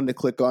 That's the one to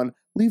click on.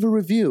 Leave a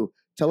review.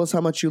 Tell us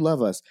how much you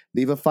love us.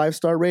 Leave a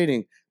 5-star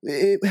rating.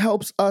 It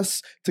helps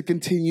us to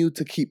continue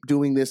to keep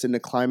doing this and to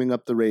climbing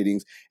up the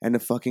ratings and to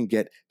fucking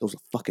get those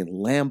fucking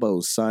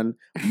Lambos, son.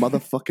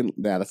 Motherfucking.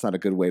 Nah, that's not a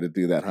good way to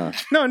do that, huh?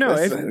 No,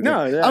 That's-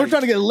 no. I was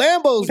trying to get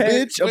Lambos,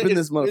 Hey, bitch, up in this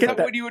Is motherfucker. that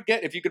what you would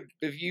get if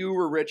you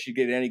were rich? You'd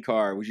get any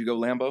car. Would you go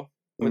Lambo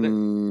with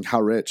it?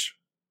 How rich?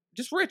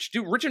 Just rich,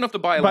 dude. Rich enough to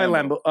buy a buy a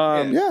Lambo.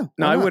 Lambo. Yeah.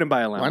 No, why I not? wouldn't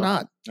buy a Lambo. Why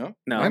not? No.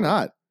 No. Why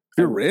not? If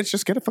you're rich,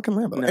 just get a fucking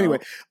Lambo. No. Anyway,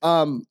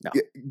 No.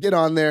 get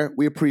on there.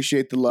 We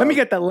appreciate the love. Let me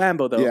get that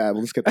Lambo though. Yeah, well,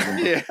 let's get the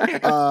Lambo.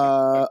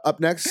 Yeah. Up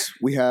next,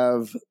 we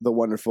have the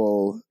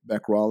wonderful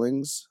Bec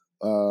Rawlings.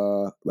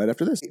 Right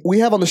after this, we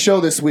have on the show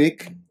this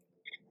week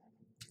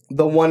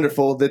the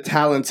wonderful, the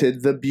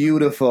talented, the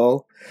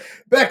beautiful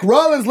Bec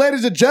Rawlings,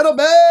 ladies and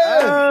gentlemen.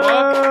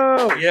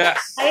 Oh!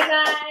 Yes. Hey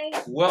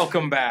guys,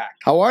 Welcome back.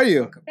 How are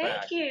you, Welcome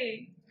back. thank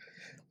you.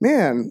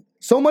 man?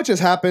 So much has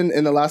happened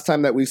in the last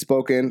time that we've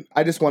spoken.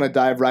 I just want to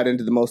dive right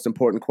into the most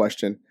important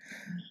question: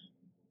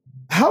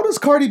 how does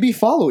Cardi B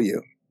follow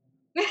you?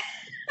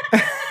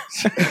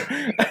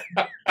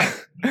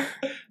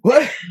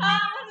 What? I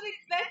wasn't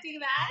expecting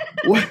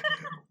that.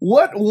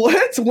 What?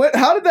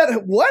 How did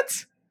that?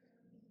 What?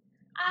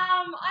 I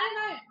don't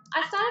know.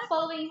 I started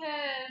following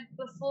her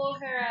before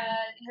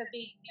her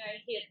big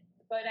hit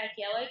Bodak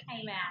Yellow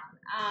came out.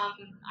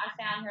 I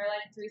found her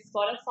through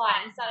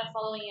Spotify and started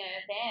following her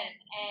then,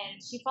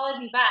 and she followed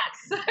me back.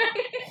 So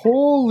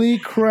Holy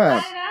I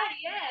crap! don't know.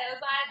 Yeah, it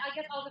was I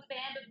guess I was a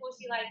fan before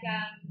she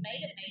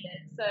made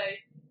it. So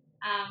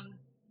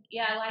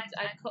yeah,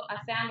 I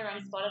found her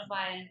on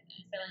Spotify and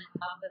fell in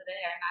love with her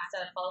there, and I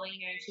started following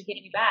her, and she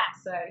hit me back.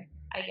 So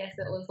I guess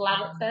it was love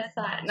at first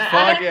sight. No,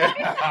 Fuck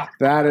yeah.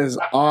 That is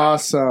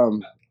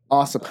awesome.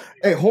 Awesome.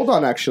 Hey, hold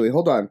on.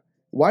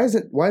 Why is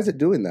it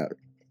doing that?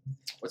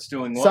 What's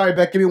doing what? Sorry,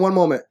 Beck. Give me one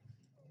moment.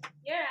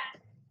 Yeah.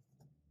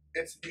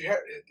 It's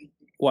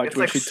Watch It's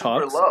when like she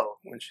super talks. low.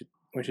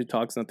 When she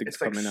talks, nothing's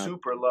It's like coming out.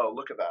 super low.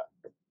 Look at that.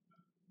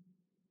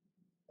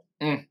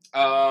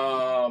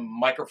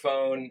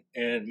 Microphone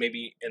and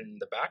maybe in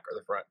the back or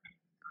the front.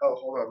 Oh,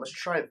 hold on. Let's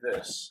try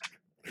this.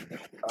 There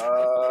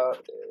you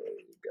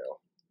go.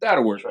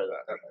 That'll work. Try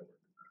that. That might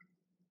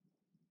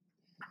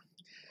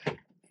work.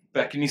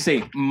 Beck, can you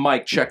say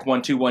mic check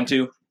 1 2 1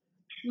 2?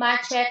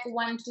 Mic check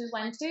 1 2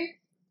 1 2.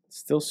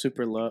 Still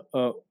super low.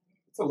 Oh,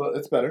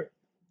 It's better.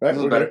 Right? A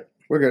little We're better. good.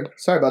 We're good.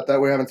 Sorry about that.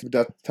 We're having some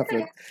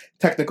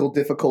technical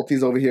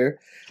difficulties over here.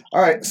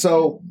 All right.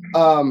 So,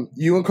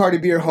 you and Cardi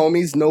B are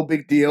homies. No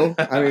big deal.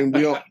 I mean,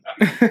 we don't.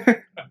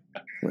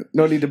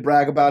 No need to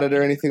brag about it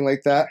or anything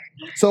like that.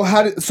 So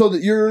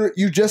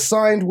you just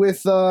signed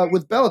with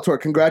Bellator.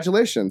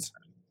 Congratulations.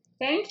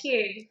 Thank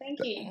you.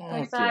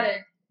 I'm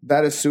excited.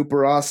 That is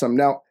super awesome.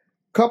 Now,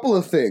 couple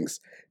of things.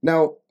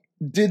 Now,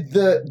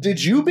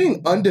 did you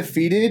being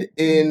undefeated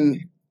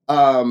in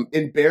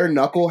bare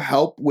knuckle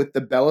help with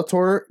the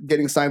Bellator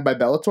getting signed by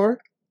Bellator?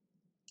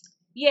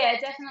 Yeah,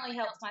 it definitely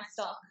helped my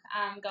stock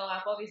go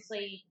up.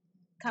 Obviously,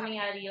 coming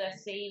out of the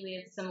UFC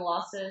with some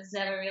losses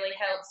never really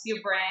helps your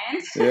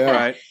brand. Yeah.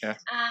 Right. Yeah.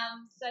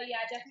 So yeah,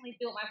 I definitely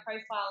built my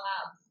profile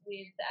up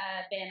with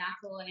bare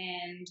knuckle,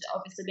 and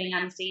obviously being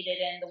undefeated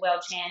and the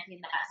world champion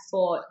in that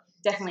sport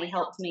definitely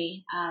helped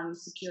me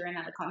secure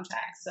another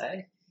contract.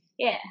 So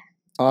yeah.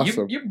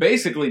 Awesome. You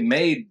basically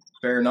made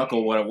bare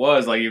knuckle what it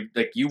was. Like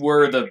you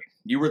were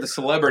the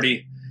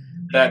celebrity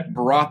that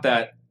brought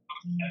that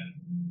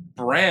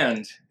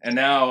brand, and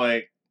now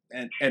like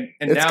and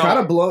it's now kind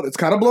of blown. It's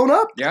kind of blown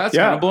up. yeah, it's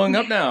kind of blowing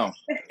up now.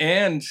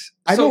 And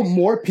I know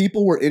more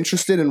people were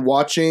interested in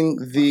watching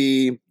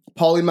the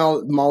Paulie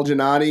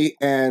Malignaggi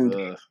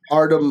and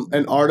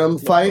Artem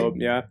fight,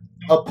 yeah.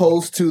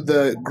 opposed to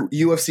the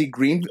UFC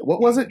Green.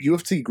 What was it?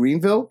 UFC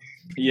Greenville.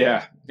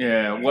 yeah.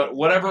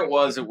 Whatever it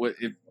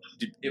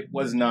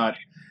was not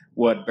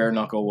what bare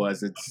knuckle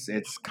was.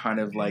 It's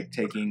kind of like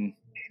taking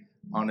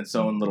on its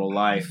own little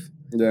life.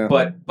 Yeah.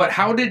 But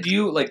how did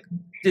you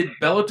did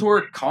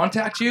Bellator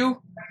contact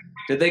you?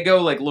 Did they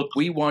go like, look,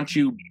 we want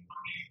you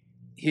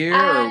here,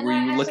 or were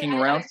you looking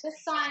around? I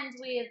just signed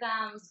with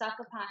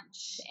Sucker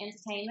Punch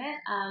Entertainment.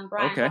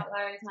 Brian Okay.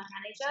 Butler is my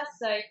manager,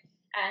 so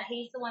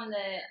he's the one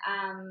that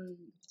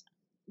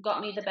got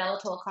me the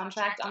Bellator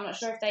contract. I'm not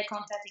sure if they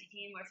contacted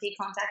him or if he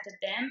contacted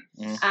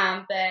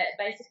them. But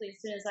basically,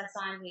 as soon as I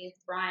signed with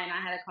Brian,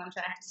 I had a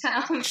contract.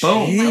 Boom!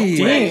 Jeez.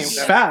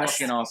 Dang, fast.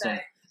 Fucking awesome.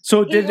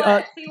 So He did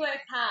worked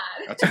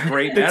hard. That's a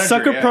great did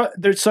manager.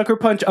 did Sucker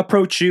Punch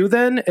approach you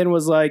then and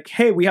was like,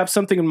 "Hey, we have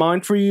something in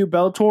mind for you,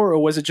 Bellator," or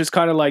was it just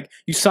kind of like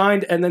you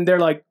signed and then they're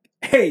like,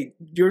 "Hey,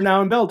 you're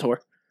now in Bellator"?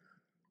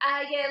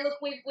 Yeah,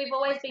 look, we've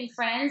always been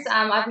friends.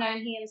 I've known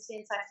him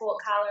since I fought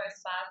Carlo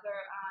Esparza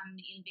in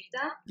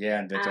Invicta. Yeah,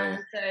 and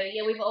Victor. So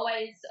yeah, we've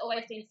always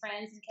been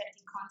friends and kept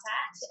in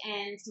contact.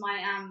 And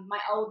my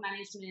old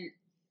management,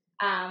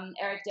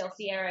 Eric Del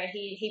Fiero,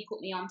 he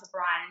put me on to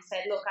Brian and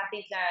said, look, I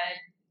think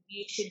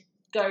you should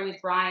go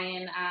with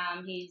Brian.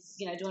 He's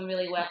doing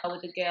really well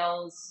with the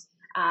girls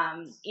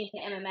in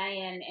MMA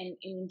and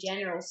in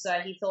general. So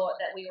he thought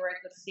that we were a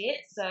good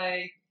fit. So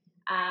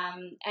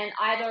and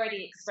I'd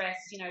already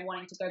expressed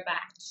wanting to go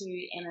back to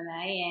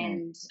MMA,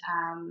 and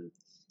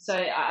so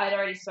I'd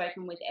already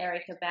spoken with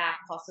Eric about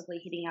possibly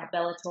hitting up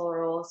Bellator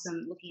or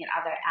looking at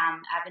other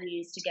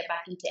avenues to get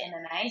back into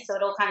MMA. So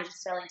it all kind of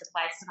just fell into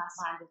place when I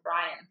signed with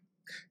Brian.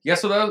 Yeah,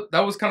 so that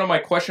was kind of my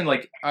question.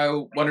 Like, I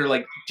wonder,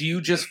 do you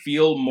just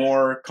feel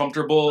more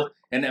comfortable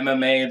in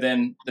MMA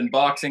than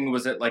boxing?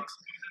 Was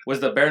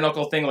the bare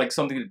knuckle thing like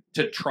something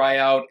to try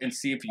out and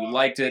see if you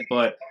liked it?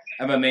 But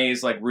MMA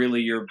is like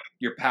really your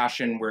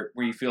passion, where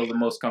you feel the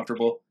most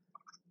comfortable.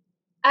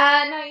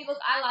 No, look,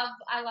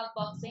 I love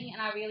boxing,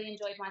 and I really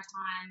enjoyed my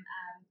time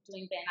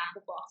doing bare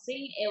knuckle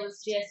boxing. It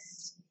was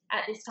just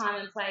at this time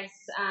and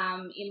place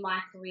in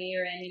my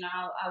career, and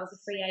I was a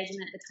free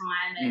agent at the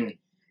time,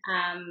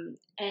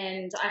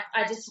 and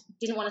I just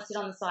didn't want to sit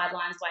on the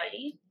sidelines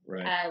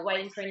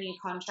waiting for a new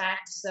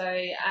contract. So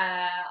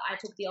I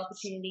took the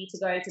opportunity to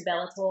go to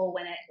Bellator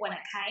when it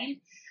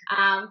came.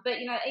 But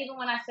even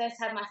when I first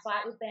had my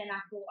fight with bare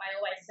knuckle, I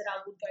always said I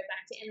would go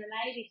back to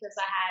MMA because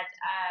I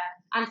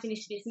had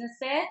unfinished business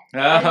there.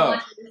 Oh.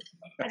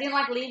 I didn't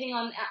like leaving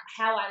on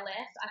how I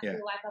left. I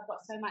feel like I've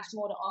got so much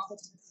more to offer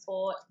to the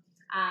sport,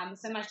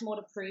 so much more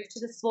to prove to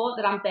the sport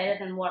that I'm better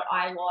than what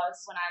I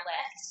was when I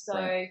left.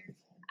 So.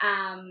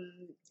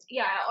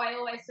 I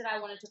always said I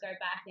wanted to go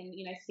back and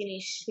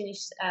finish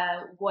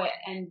what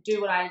and do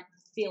what I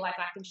feel like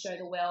I can show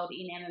the world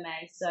in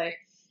MMA. So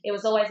it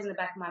was always in the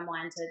back of my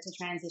mind to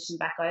transition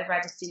back over.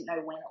 I just didn't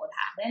know when it would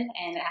happen,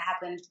 and it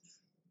happened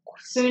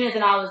sooner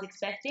than I was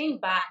expecting.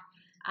 But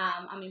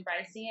I'm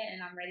embracing it,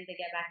 and I'm ready to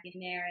get back in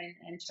there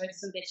and choke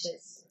some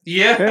bitches.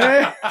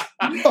 Yeah.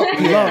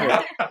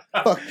 Love it.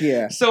 Fuck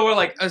yeah. So we're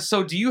like,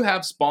 so do you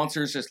have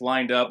sponsors just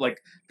lined up?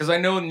 Like, because I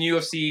know in the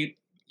UFC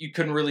you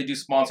couldn't really do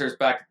sponsors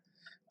back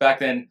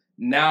then.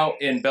 Now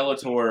in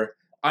Bellator,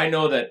 I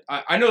know that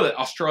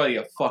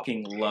Australia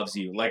fucking loves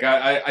you. Like,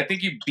 I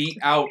think you beat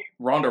out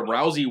Ronda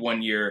Rousey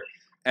one year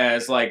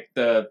as like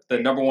the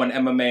number one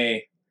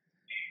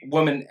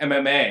women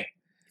MMA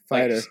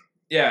Fighter. Like,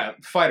 yeah,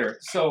 fighter.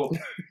 So,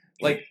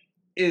 like,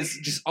 is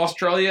just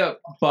Australia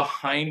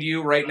behind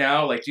you right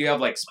now? Like, do you have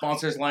like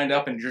sponsors lined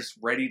up and you're just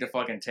ready to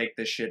fucking take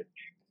this shit?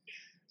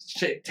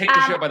 Take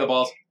the shit by the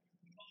balls.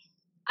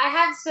 I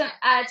have some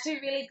two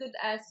really good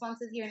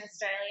sponsors here in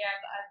Australia.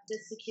 I've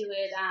just secured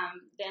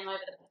them over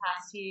the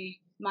past few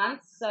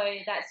months, so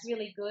that's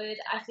really good.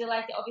 I feel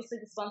like obviously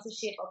the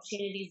sponsorship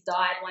opportunities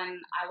died when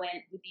I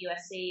went with the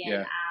UFC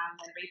and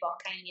when Reebok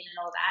came in and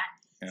all that.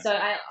 Yeah. So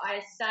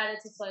I started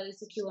to slowly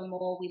secure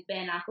more with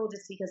Bare Knuckle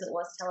just because it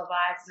was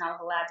televised and I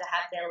was allowed to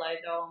have their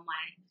logo on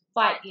my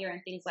fight gear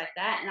and things like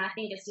that. And I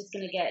think it's just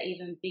going to get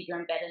even bigger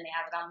and better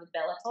now that I'm with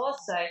Bellator.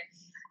 So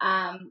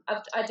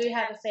I do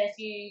have a fair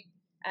few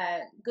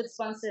good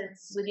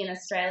sponsors within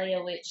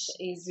Australia, which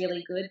is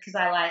really good because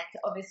I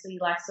obviously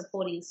like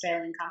supporting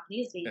Australian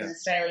companies, being an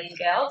Australian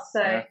girl.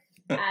 So,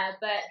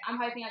 but I'm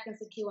hoping I can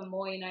secure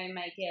more, make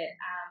it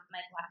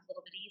make life a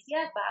little bit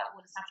easier. But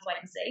we'll just have to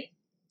wait and see.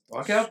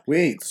 Okay.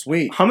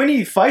 Sweet. How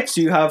many fights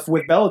do you have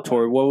with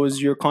Bellator? What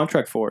was your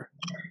contract for?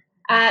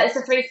 It's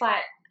a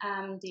 3-fight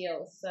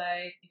deal. So,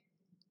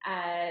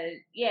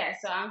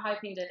 so I'm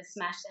hoping to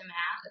smash them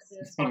out as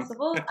soon as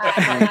possible.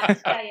 I like to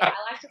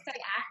stay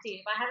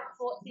active. I haven't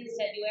fought since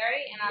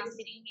February, and I'm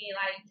sitting here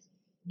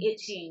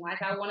itching.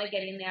 I want to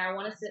get in there. I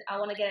want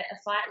to get a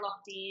fight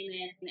locked in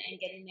and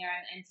get in there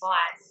and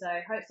fight. So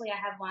hopefully I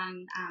have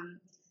one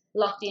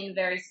locked in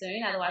very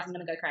soon. Otherwise, I'm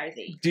going to go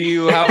crazy. Do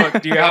you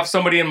have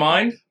somebody in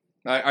mind?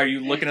 Are you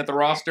looking at the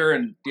roster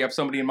and do you have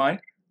somebody in mind?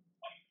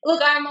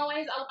 Look, I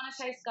want to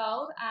chase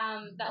gold.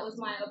 That was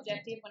my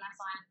objective when I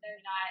signed with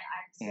them.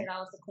 I said I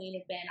was the queen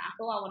of bare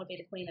knuckle. I want to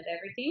be the queen of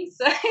everything.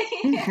 So,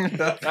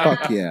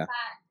 fuck yeah.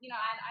 But,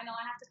 I know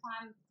I have to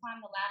climb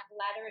the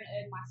ladder and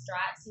earn my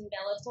stripes in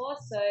Bellator.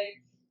 So,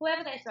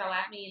 whoever they throw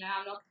at me,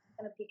 I'm not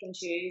going to pick and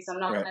choose. I'm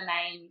not going to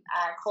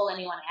call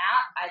anyone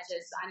out. I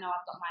know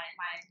I've got my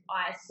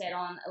eyes set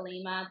on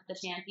Alima, the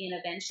champion,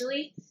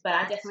 eventually. But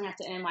I definitely have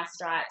to earn my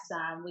stripes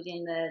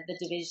within the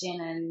division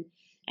and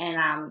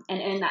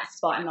earn that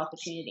spot and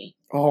opportunity.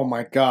 Oh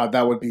my God,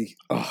 that fight would be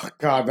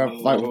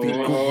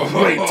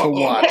great to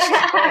watch.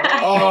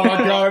 Oh my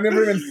God, I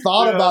never even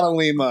thought about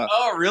Alima.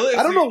 Oh really?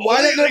 I don't know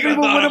why that never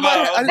even went in my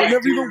head. I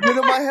never even went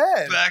in my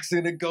head. Back's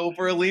gonna go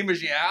for Alima.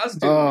 She has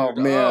to. Oh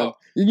man,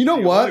 you know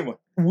what?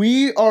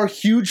 We are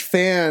huge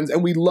fans,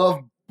 and we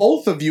love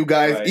both of you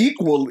guys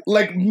equally.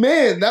 Like,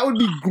 man, that would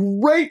be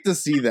great to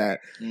see that.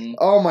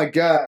 Oh my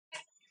God.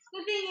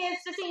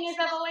 The thing is,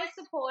 I've always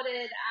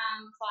supported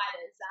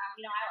fighters.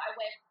 I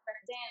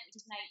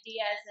represent Nate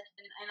Diaz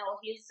and all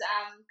his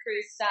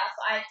crew stuff.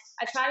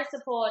 I try to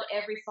support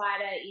every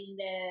fighter in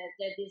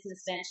their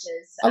business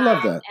ventures. I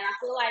love that, and I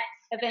feel like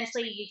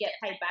eventually you get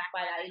paid back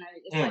by that.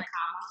 It's like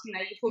karma.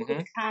 You put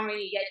good karma,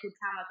 you get good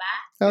karma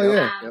back. Oh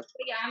yeah.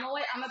 But yeah, I'm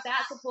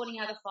about supporting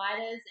other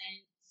fighters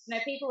and.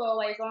 People are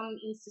always on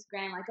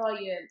Instagram like, oh,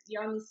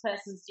 you're on this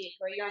person's dick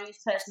or you're on this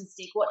person's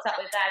dick. What's up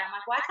with that? I'm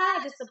like, why can't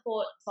I just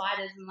support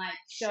fighters and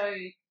show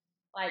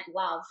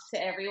love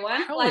to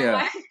everyone?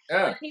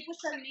 When people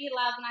show me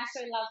love and I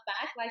show love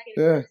back,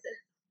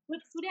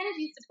 it's good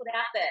energy to put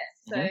out there.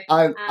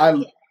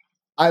 So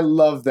I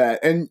love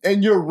that.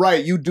 And you're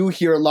right. You do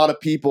hear a lot of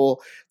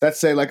people that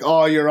say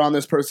oh, you're on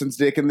this person's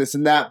dick and this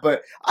and that.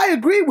 But I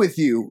agree with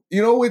you.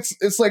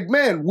 It's like,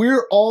 man,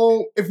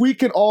 if we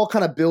can all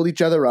kind of build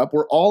each other up,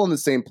 we're all on the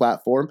same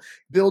platform,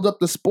 build up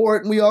the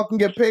sport, and we all can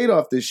get paid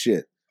off this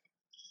shit.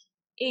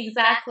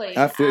 Exactly.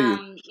 I feel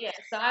you. Yeah,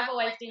 so I've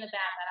always been about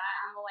that.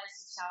 I'm always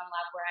just showing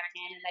love where I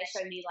can, and they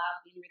show me love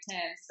in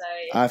return. So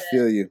I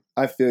feel you.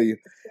 It's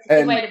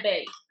a good way to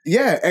be.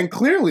 Yeah, and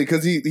clearly,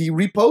 because he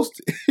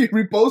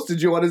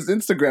reposted you on his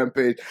Instagram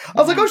page.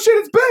 I was like, oh shit,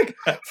 it's big.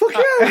 Fuck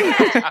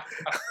yeah.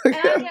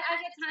 And I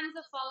get tons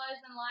of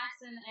follows and likes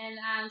and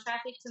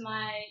traffic to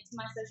my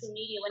social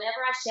media.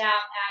 Whenever I shout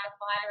out a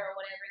fighter or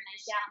whatever, and they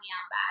shout me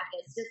out back,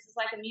 it's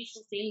like a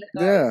mutual thing that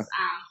goes.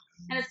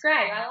 And it's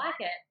great. I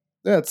like it.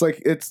 Yeah,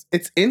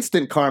 it's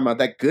instant karma,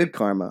 that good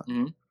karma.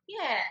 Mm-hmm.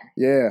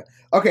 Yeah.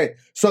 Okay,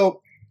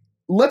 so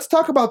let's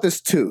talk about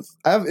this tooth.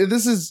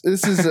 This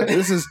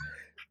is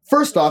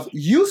first off,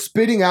 you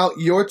spitting out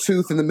your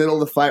tooth in the middle of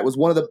the fight was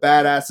one of the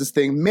badassest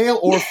thing, male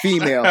or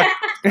female,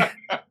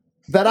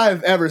 that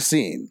I've ever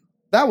seen.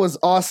 That was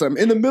awesome.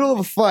 In the middle of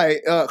a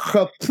fight,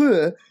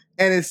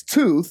 and his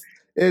tooth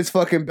is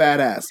fucking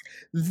badass.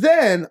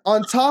 Then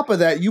on top of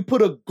that, you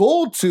put a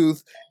gold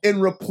tooth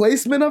in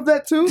replacement of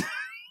that tooth.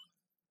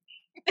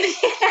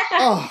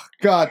 Oh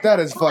God, that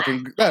is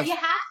fucking. You have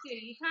to.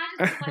 You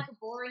can't just put a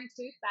boring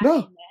tooth back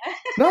in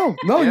there.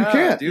 No, you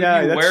can't. Dude, you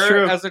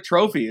wear it as a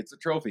trophy. It's a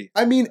trophy.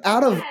 I mean,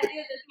 out of the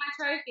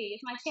trophy.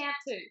 It's my champ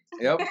tooth.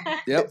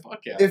 Yep. Fuck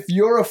yeah. If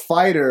you're a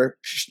fighter,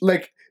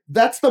 like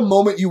that's the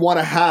moment you want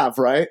to have,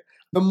 right?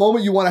 The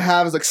moment you want to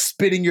have is like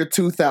spitting your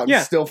tooth out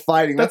and still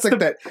fighting. That's like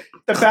the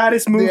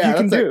baddest move you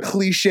can do. That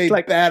cliche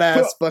like,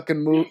 badass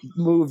fucking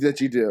move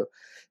that you do.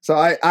 So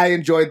I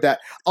enjoyed that.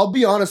 I'll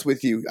be honest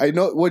with you. I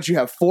know what you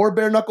have 4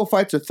 bare knuckle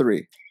fights or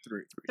 3?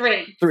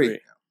 3.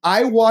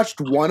 I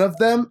watched one of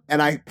them,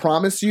 and I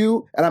promise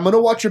you, and I'm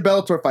gonna watch your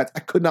Bellator fights. I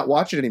could not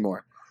watch it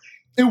anymore.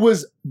 It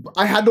was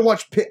I had to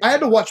watch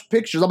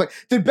pictures. I'm like,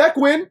 did Bec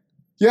win?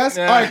 Yes.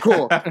 All right,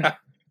 cool.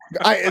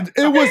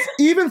 It was,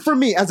 even for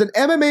me as an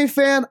MMA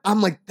fan,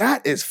 I'm like,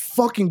 that is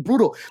fucking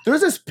brutal.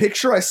 There's this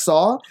picture I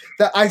saw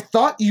that I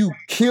thought you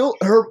killed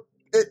her.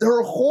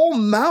 Her whole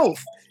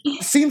mouth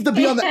seems to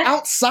be on the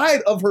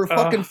outside of her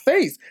fucking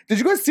face. Did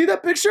you guys see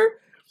that picture?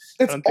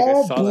 It's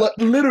all blood.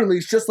 Literally,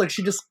 it's just like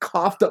she just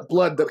coughed up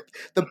blood.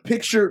 The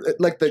picture,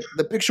 like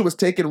the picture was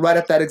taken right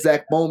at that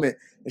exact moment,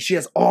 and she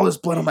has all this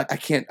blood. I'm like, I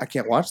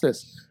can't watch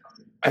this.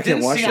 I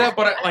didn't see that,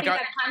 but I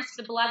punched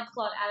the blood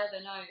clot out of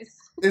the nose.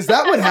 Is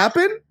that what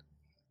happened?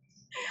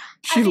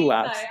 She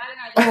laughs. So.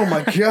 I don't know. Oh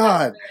my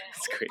god!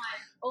 That's great.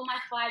 All my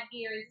fight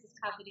gear is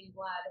just covered in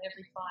blood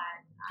every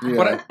fight.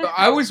 Yeah. But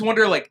I always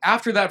wonder, like,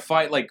 after that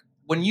fight, like,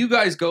 when you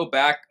guys go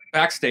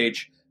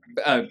backstage,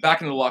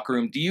 back in the locker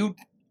room, do you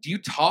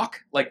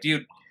talk? Like, do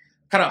you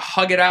kind of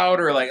hug it out,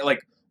 or like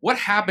what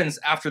happens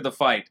after the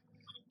fight?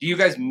 Do you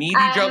guys meet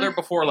each other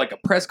before like a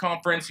press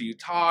conference? Do you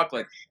talk?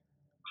 Like,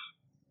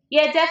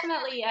 yeah,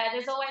 definitely.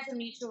 There's always a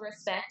mutual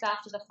respect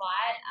after the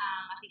fight.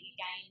 I think you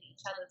gain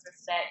each other's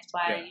respect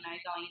by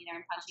going in there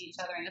and punching each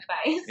other in the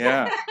face.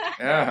 Yeah.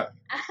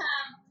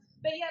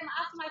 But yeah,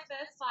 after my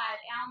first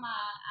fight, Alma,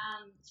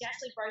 she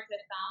actually broke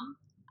her thumb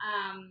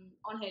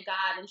on her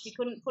guard, and she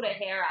couldn't put her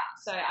hair up.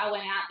 So I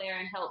went out there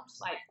and helped.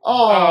 Like,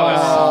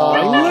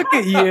 look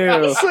at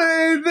you!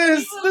 Say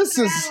this. This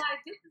is.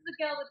 Like, this is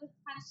the girl that just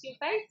punched your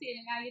face in,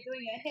 and now you're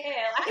doing her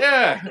hair. Like,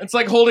 yeah, it's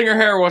like holding her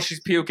hair while she's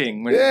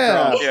puking.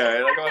 Yeah.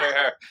 Like on her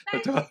hair.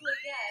 basically,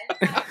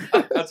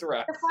 yeah. That's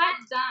right. The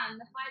fight's done.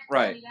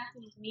 Right. You don't have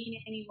to mean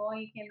it anymore.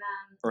 You can,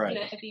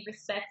 be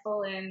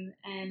respectful and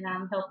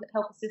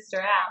help a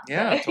sister out.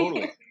 Yeah,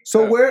 totally.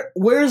 So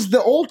where's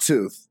the old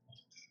tooth?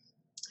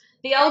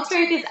 The old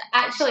tooth is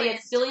actually,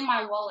 it's still in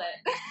my wallet.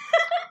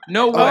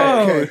 No way.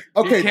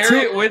 Oh, okay. You carry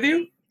it with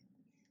you?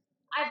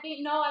 I've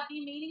been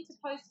meaning to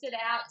post it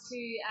out to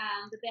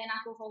the Bare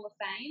Knuckle Hall of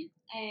Fame,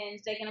 and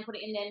they're going to put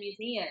it in their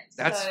museum.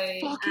 That's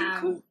fucking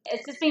cool.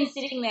 It's just been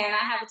sitting there, and I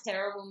have a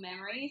terrible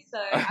memory, so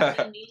I've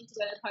been meaning to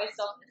go to the post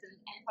office and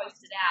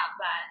post it out,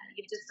 but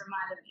you've just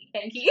reminded me.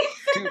 Thank you.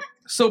 Dude,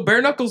 so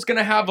Bare Knuckle's going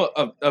to have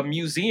a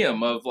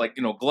museum of, like,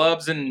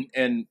 glves and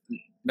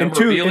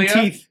memorabilia, and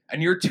teeth,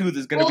 and your tooth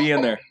is going to be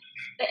in there.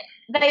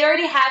 They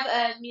already have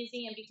a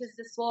museum because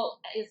the sport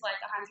is like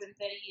 130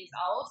 years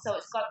old, so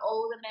it's got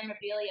all the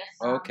memorabilia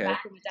from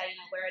back in the day,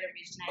 where it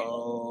originated.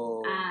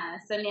 Oh.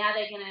 So now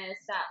they're going to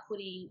start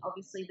putting,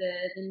 obviously,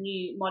 the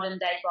new modern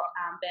day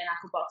bare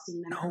knuckle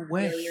boxing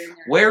memorabilia in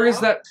there. Where is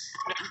that?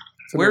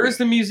 Where is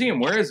the museum?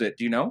 Where is it?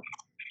 Do you know?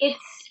 It's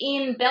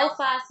in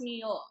Belfast, New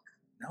York.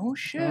 No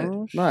shit.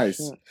 Oh, nice.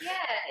 Yeah,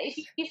 if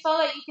you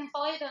follow, you can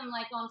follow them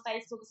like on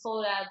Facebook. It's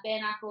called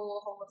Bare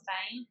Knuckle Hall of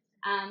Fame.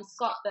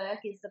 Scott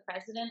Burke is the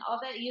president of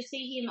it. You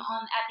see him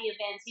at the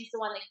events. He's the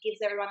one that gives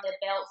everyone their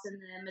belts and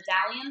the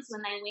medallions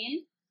when they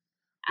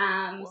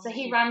win. So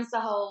he runs the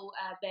whole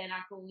Bare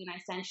Knuckle,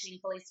 sanctioning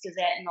Police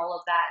Gazette and all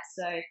of that.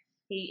 So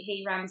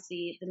he runs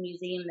the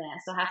museum there.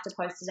 So I have to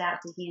post it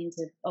out to him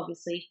to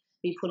obviously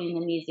be put in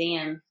the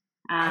museum.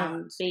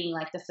 Being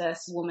like the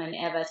first woman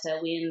ever to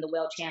win the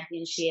world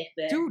championship.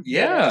 Dude,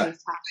 yeah.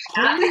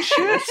 Holy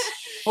shit.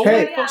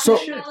 Hey, so a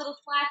little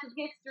slice of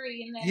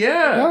history in there.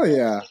 Yeah. Hell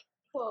yeah.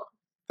 Cool.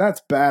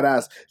 That's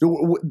badass.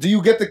 Do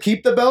you get to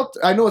keep the belt?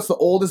 I know it's the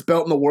oldest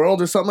belt in the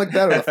world or something like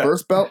that, or the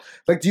first belt.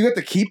 Like, do you get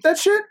to keep that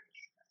shit?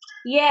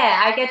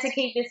 Yeah, I get to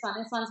keep this one.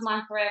 This one's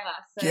mine forever.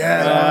 So.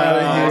 Get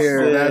out of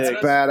here. That's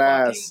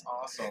badass.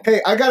 Awesome.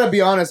 Hey, I gotta be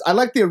honest. I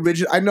like the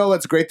original. I know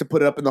it's great to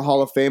put it up in the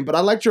Hall of Fame, but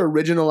I liked your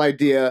original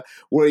idea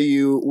where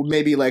you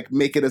maybe like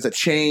make it as a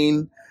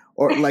chain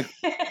or like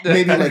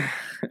maybe like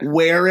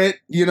wear it.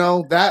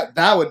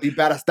 That would be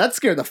badass. That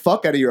scared the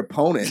fuck out of your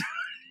opponent.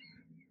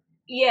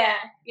 Yeah,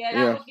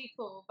 that would be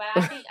cool. But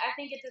I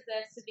think it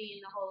deserves to be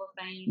in the Hall of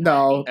Fame.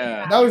 No,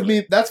 that was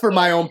me. That's for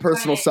my own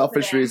personal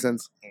selfish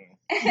reasons.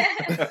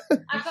 I've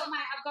got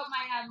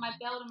my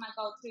belt and my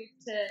gold tooth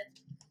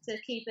to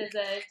keep as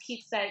a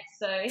keepsake.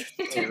 So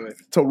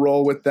to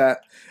roll with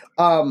that.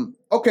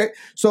 Okay,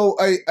 so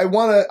I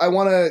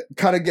wanna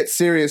kind of get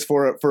serious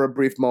for a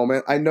brief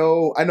moment. I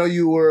know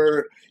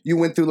you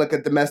went through like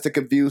a domestic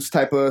abuse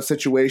type of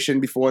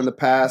situation before in the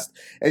past,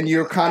 and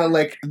you're kind of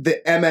like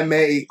the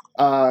MMA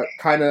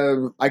kind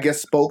of, I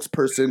guess,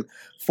 spokesperson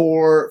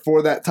for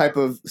that type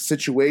of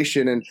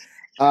situation. And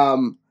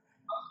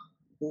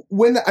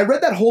when I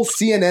read that whole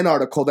CNN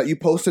article that you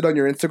posted on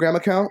your Instagram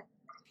account,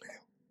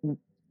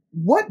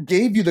 what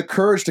gave you the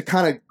courage to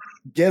kind of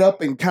get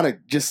up and kind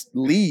of just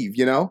leave,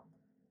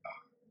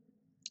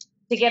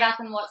 To get up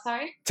and what?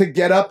 Sorry. To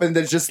get up and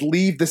then just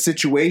leave the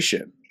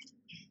situation.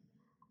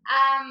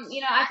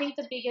 I think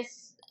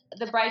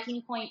the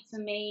breaking point for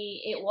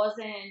me, it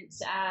wasn't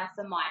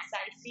for my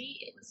safety;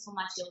 it was for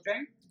my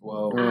children.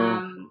 Whoa.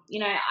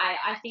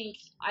 I think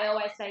I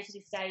always say to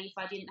this day, if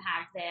I didn't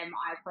have them,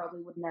 I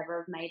probably would never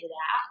have made it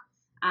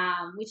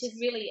out. Which is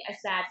really a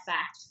sad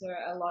fact for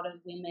a lot of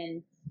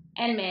women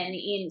and men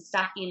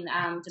stuck in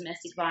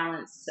domestic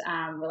violence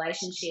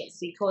relationships,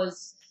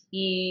 because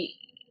you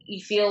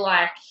feel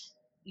like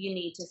you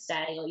need to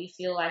stay, or you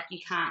feel like you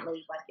can't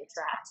leave, like you're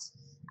trapped.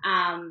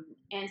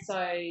 And so,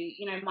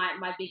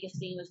 my biggest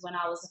thing was when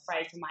I was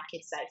afraid for my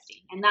kids'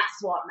 safety, and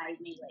that's what made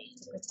me leave,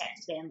 to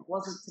protect them. It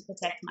wasn't to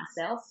protect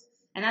myself,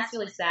 and that's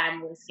really sad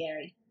and really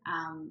scary.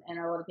 And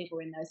a lot of people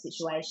are in those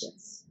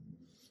situations.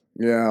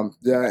 Yeah,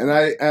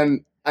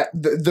 and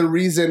the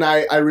reason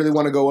I really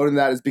want to go into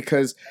that is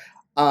because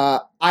I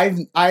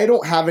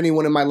don't have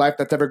anyone in my life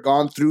that's ever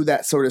gone through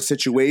that sort of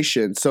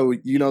situation. So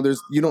you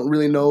don't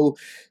really know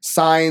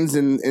signs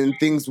and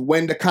things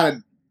when to kind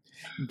of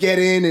get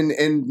in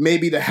and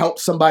maybe to help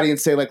somebody and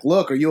say like,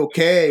 look, are you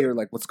okay? Or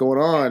like, what's going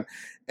on?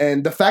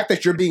 And the fact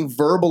that you're being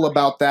verbal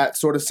about that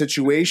sort of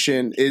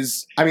situation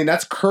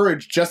that's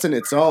courage just in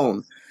its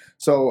own.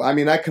 So,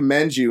 I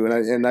commend you,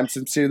 and I'm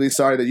sincerely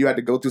sorry that you had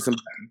to go through some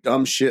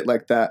dumb shit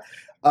like that.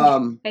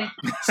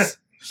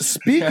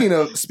 Speaking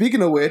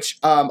of which,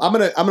 I'm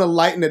gonna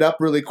lighten it up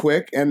really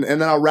quick, and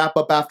then I'll wrap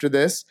up after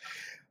this.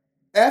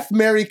 F,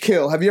 Marry,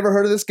 Kill. Have you ever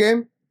heard of this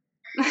game?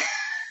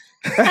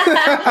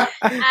 Yeah,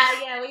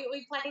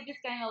 we played this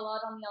game a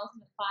lot on the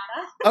Ultimate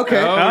Fighter.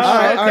 Okay, Oh,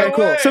 all right,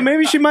 cool. So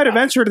maybe she might have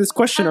answered this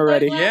question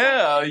already.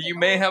 Yeah, you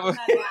may have a.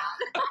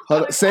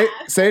 Hold on, say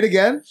it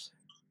again.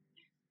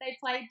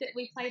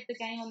 We played the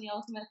game on the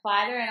Ultimate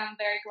Fighter, and I'm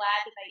very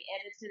glad that they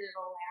edited it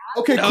all out.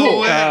 Okay, No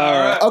cool. way. All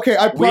right. Okay,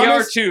 I promise. We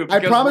are too,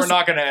 because we're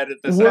not going to edit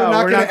this We're out.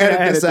 not going to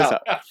edit this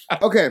out.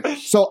 Okay,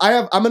 so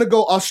I'm going to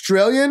go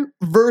Australian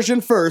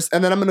version first,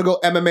 and then I'm going to go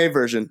MMA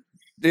version.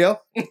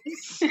 Deal?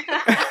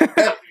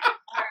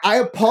 I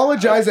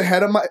apologize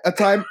ahead of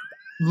time.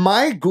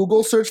 My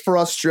Google search for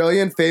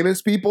Australian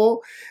famous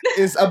people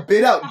is a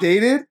bit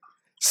outdated,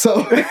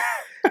 so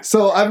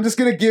I'm just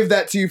going to give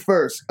that to you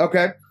first,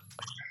 okay?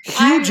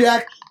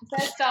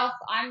 First off,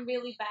 I'm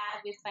really bad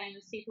with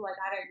famous people. Like,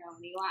 I don't know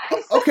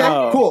anyone.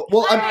 Okay, cool.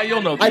 Well,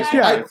 you'll know.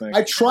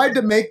 I tried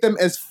to make them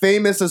as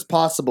famous as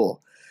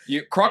possible.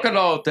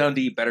 Crocodile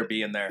Dundee better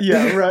be in there.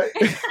 Yeah, right.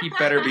 He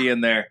better be in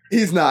there.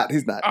 He's not.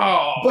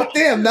 Oh. But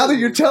damn, now that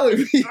you're telling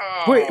me.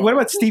 Wait, what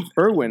about Steve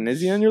Irwin?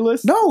 Is he on your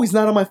list? No, he's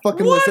not on my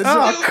fucking list.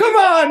 Oh, Dude, come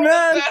on,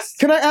 man.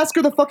 Can I ask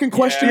her the fucking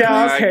question,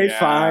 Yeah, please? okay,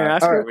 fine.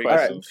 Ask her a All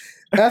right.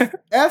 question.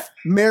 F,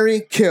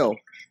 Marry, Kill.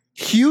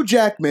 Hugh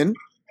Jackman,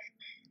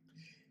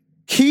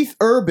 Keith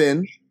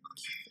Urban,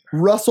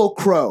 Russell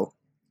Crowe.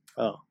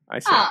 Oh, I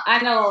see. Oh,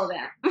 I know all of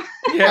them.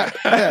 Yeah.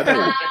 Yeah, there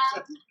we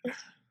go.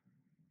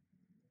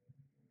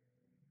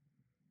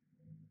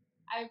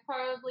 I would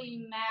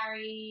probably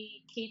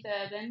marry Keith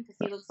Urban because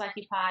he looks like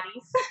he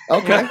parties.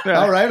 Okay. Yeah.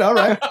 All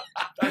right.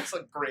 That's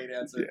a great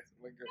answer.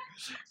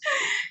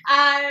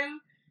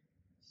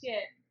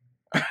 Shit.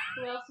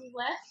 Who else was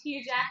left?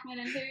 Hugh Jackman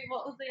and who?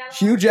 What was the other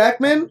Hugh one?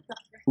 Jackman,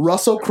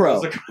 Russell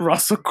Crowe.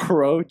 Russell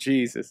Crowe,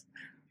 Jesus.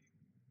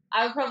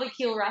 I would probably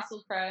kill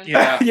Russell Crowe.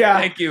 Yeah. Yeah.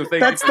 Thank you.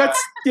 That's Thank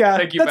you,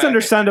 that's Matt.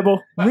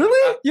 understandable.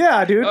 Really?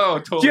 Yeah, dude. Oh,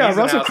 totally. Yeah, He's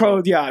an Russell asshole.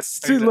 Crowe. Yeah, he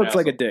He's an looks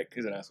like a asshole. dick.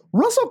 He's an asshole.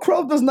 Russell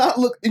Crowe does not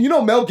look.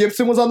 Mel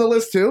Gibson was on the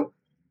list too.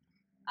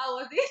 Oh,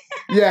 was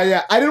he?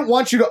 Yeah. I didn't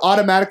want you to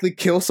automatically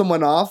kill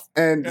someone off,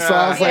 and so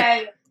I was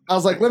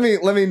like, Yeah.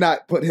 let me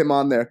not put him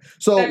on there.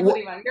 So Don't put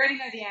him on. You already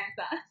know the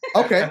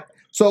answer. okay,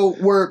 so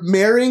we're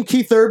marrying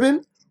Keith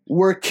Urban,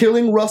 we're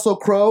killing Russell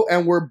Crowe,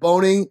 and we're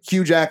boning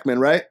Hugh Jackman,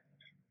 right?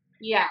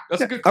 Yeah.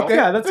 That's a good call. Okay.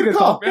 Yeah, that's a good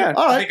call. Yeah.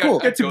 All I right, think cool.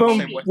 I'd Get to go the boom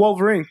same way.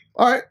 Wolverine.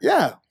 All right,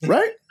 yeah,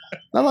 right?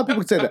 Not a lot of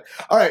people can say that.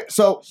 All right,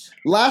 so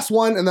last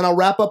one, and then I'll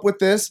wrap up with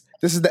this.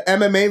 This is the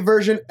MMA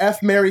version,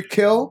 F, Marry,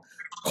 Kill.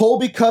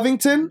 Colby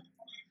Covington,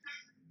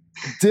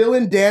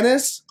 Dylan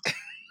Dennis,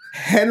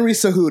 Henry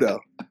Cejudo.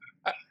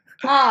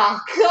 Oh,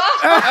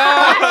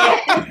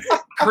 God.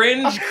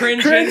 Cringe.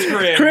 Cringe.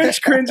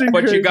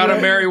 But you gotta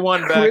right? marry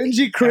one back.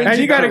 Cringy. And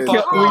you gotta cringe.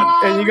 kill.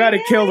 And you gotta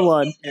kill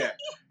one.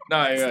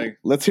 No, yeah.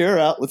 Let's hear her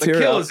out. Let's The hear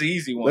her kill out. is the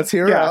easy one. Let's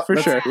hear her Yeah, out. for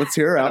Let's- sure. Let's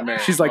hear her out. Marry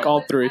She's like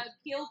all three. I would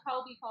kill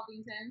Colby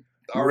Covington.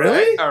 All Really?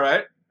 right. All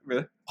right.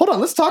 Really? Hold on,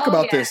 let's talk Oh,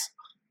 about yeah. this.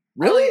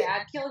 Really? Oh, yeah,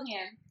 I'd kill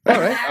him. All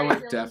right. I would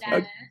Dylan definitely.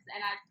 Dennis,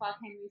 and I'd fuck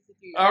Henry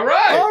Cejudo. All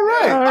right. All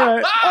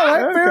right. All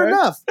right. Fair Okay.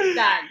 enough.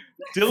 Done.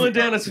 Dylan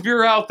Dennis, if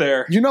you're out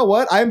there. You know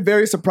what? I'm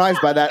very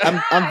surprised by that.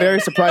 I'm very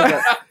surprised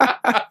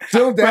that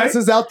Dylan Dennis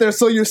is out there.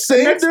 So you're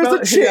saying there's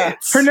a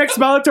chance. Her next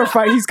Bellator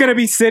fight, he's gonna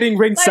be sitting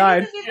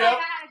ringside. Like, this is like I had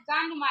a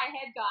gun to my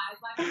head, guys.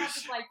 Like, I'm not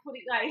just like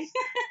putting like.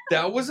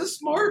 That was a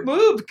smart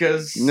move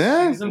because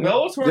Yeah. he's in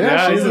Bellator. Yeah,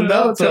 now. she's in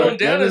Bellator. Dylan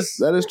Dennis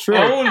That is true.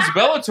 owns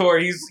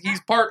Bellator.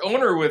 He's part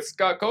owner with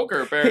Scott Coker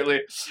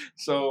apparently.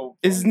 So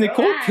Is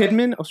Nicole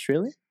Kidman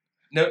Australian?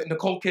 No,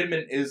 Nicole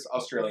Kidman is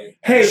Australian.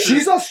 Hey,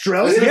 She's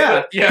Australian?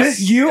 Yeah.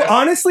 Yes.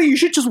 Honestly, you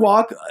should just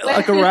walk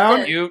like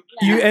around You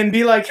you and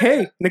be like,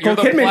 hey, Nicole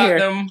you're the Kidman here.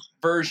 platinum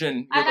version.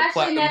 You're I've the actually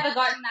platinum. never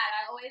gotten that.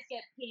 I always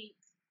get pink.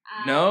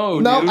 No,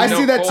 dude, I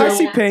see that Nicole too. I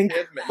see pink.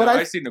 Kidman. But No, I-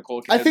 I see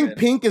Nicole Kidman. I think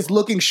pink is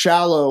looking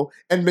shallow,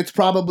 and it's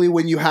probably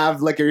when you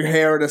have like your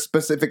hair in a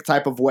specific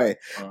type of way.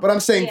 But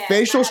I'm saying Yeah,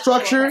 facial I have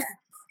structure, short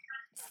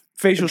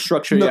Facial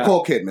structure, yeah.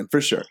 Nicole Kidman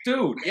for sure.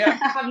 Dude, yeah.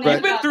 I've You've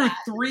never been got through that.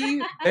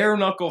 3 bare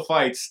knuckle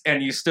fights,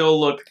 and you still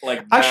look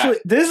like that. Actually,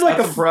 this is like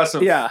That's a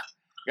impressive. Yeah,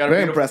 Got a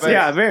Very beautiful impressive. face.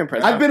 yeah, very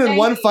impressive. I've been in Thank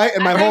one you. fight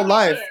in my I whole don't get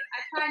life. hit.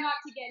 I try not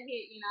to get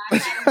hit, you know.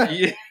 I try to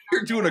Yeah,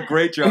 you're doing a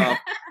great job.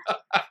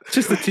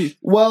 Just the teeth.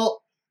 Well,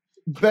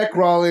 Bec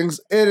Rawlings,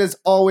 it is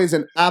always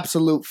an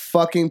absolute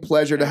fucking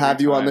pleasure to Every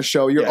have you on time. the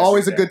show. You're Yes,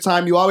 always a exactly. good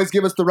time. You always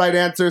give us the right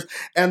answers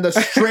and the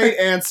straight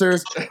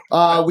answers.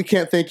 We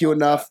can't thank you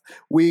enough.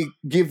 We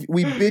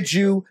bid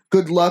you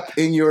good luck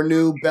in your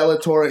new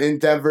Bellator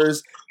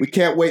endeavors. We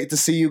can't wait to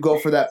see you go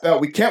for that belt.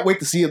 We can't wait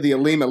to see you the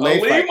Alima Lay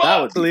fight.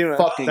 That would be Alima.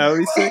 fucking That would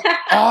be sick.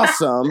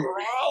 awesome.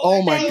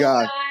 Oh my Thanks,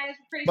 god. guys.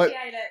 Appreciate But- it.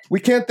 We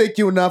can't thank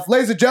you enough.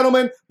 Ladies and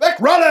gentlemen, Bec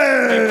Thank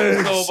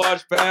Rawlings! you so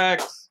much,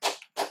 Pax.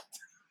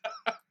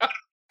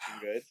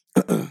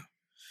 Good.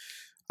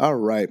 All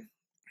right.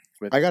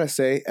 I gotta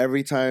say,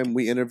 every time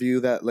we interview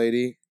that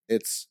lady,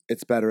 it's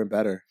better and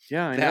better.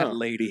 Yeah, I That know.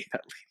 lady.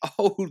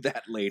 Oh,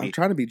 that I'm lady.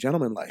 trying to be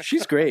gentlemanlike.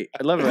 She's great.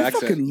 I love her I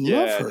accent. fucking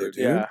love her, dude.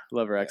 Yeah,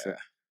 love her accent.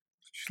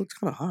 She looks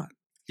kind of hot.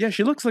 Yeah,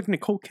 she looks like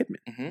Nicole Kidman.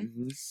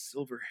 Mm-hmm.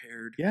 Silver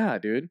haired. Yeah,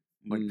 dude.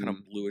 Like kind of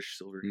bluish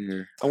silver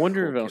hair. I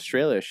wonder if Nicole Kidman.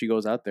 Australia, she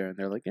goes out there and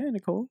they're like, yeah,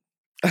 Nicole.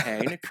 Hey,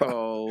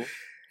 Nicole.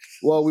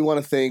 Well, we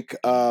want to thank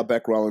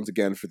Bec Rawlings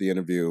again for the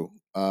interview.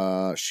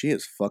 She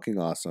is fucking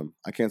awesome.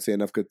 I can't say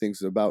enough good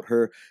things about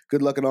her.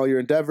 Good luck in all your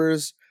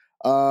endeavors.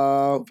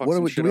 some Do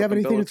we shit have up in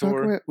anything to talk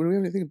Bellator. about? Do we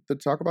have anything to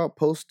talk about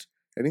post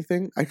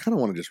anything? I kind of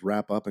want to just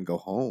wrap up and go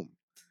home.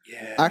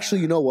 Yeah.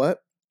 Actually, you know what?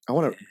 I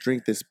want to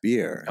drink this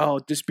beer. Oh,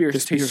 this beer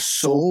This tastes beer's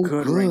so so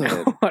good right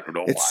good. now. I don't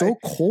know It's why. so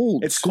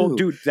cold. It's cold,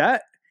 too. dude.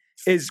 That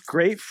is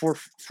great for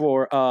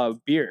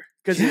beer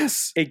because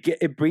Yes.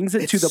 it brings it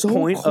to It's the so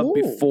point cold.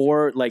 of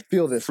before like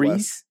Feel this, freeze.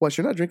 Wes. Wes,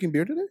 you're not drinking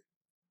beer today?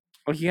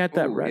 Oh, he had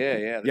that Ooh, red. yeah,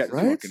 Bull. yeah, this yeah. is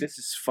right? fucking- This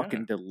is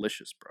fucking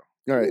delicious, bro.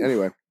 All right.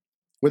 Anyway,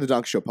 we're the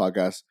Donkey Show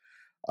podcast,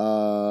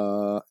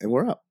 and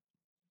we're up.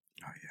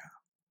 Oh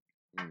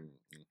yeah.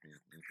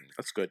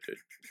 That's good, dude.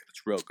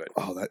 It's real good.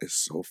 Oh, that is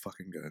so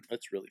fucking good.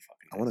 That's really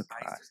fucking. I want to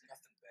Ice, cry. there's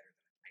nothing better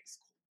than ice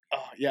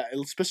cold. Oh yeah,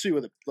 especially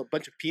with a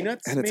bunch of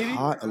peanuts. And it's maybe?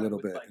 hot a With, little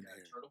bit like, in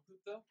here. turtle poop,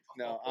 though?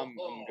 No, I'm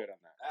good on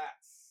that.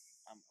 That's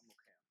I'm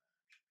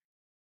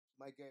okay.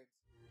 My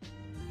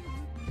game.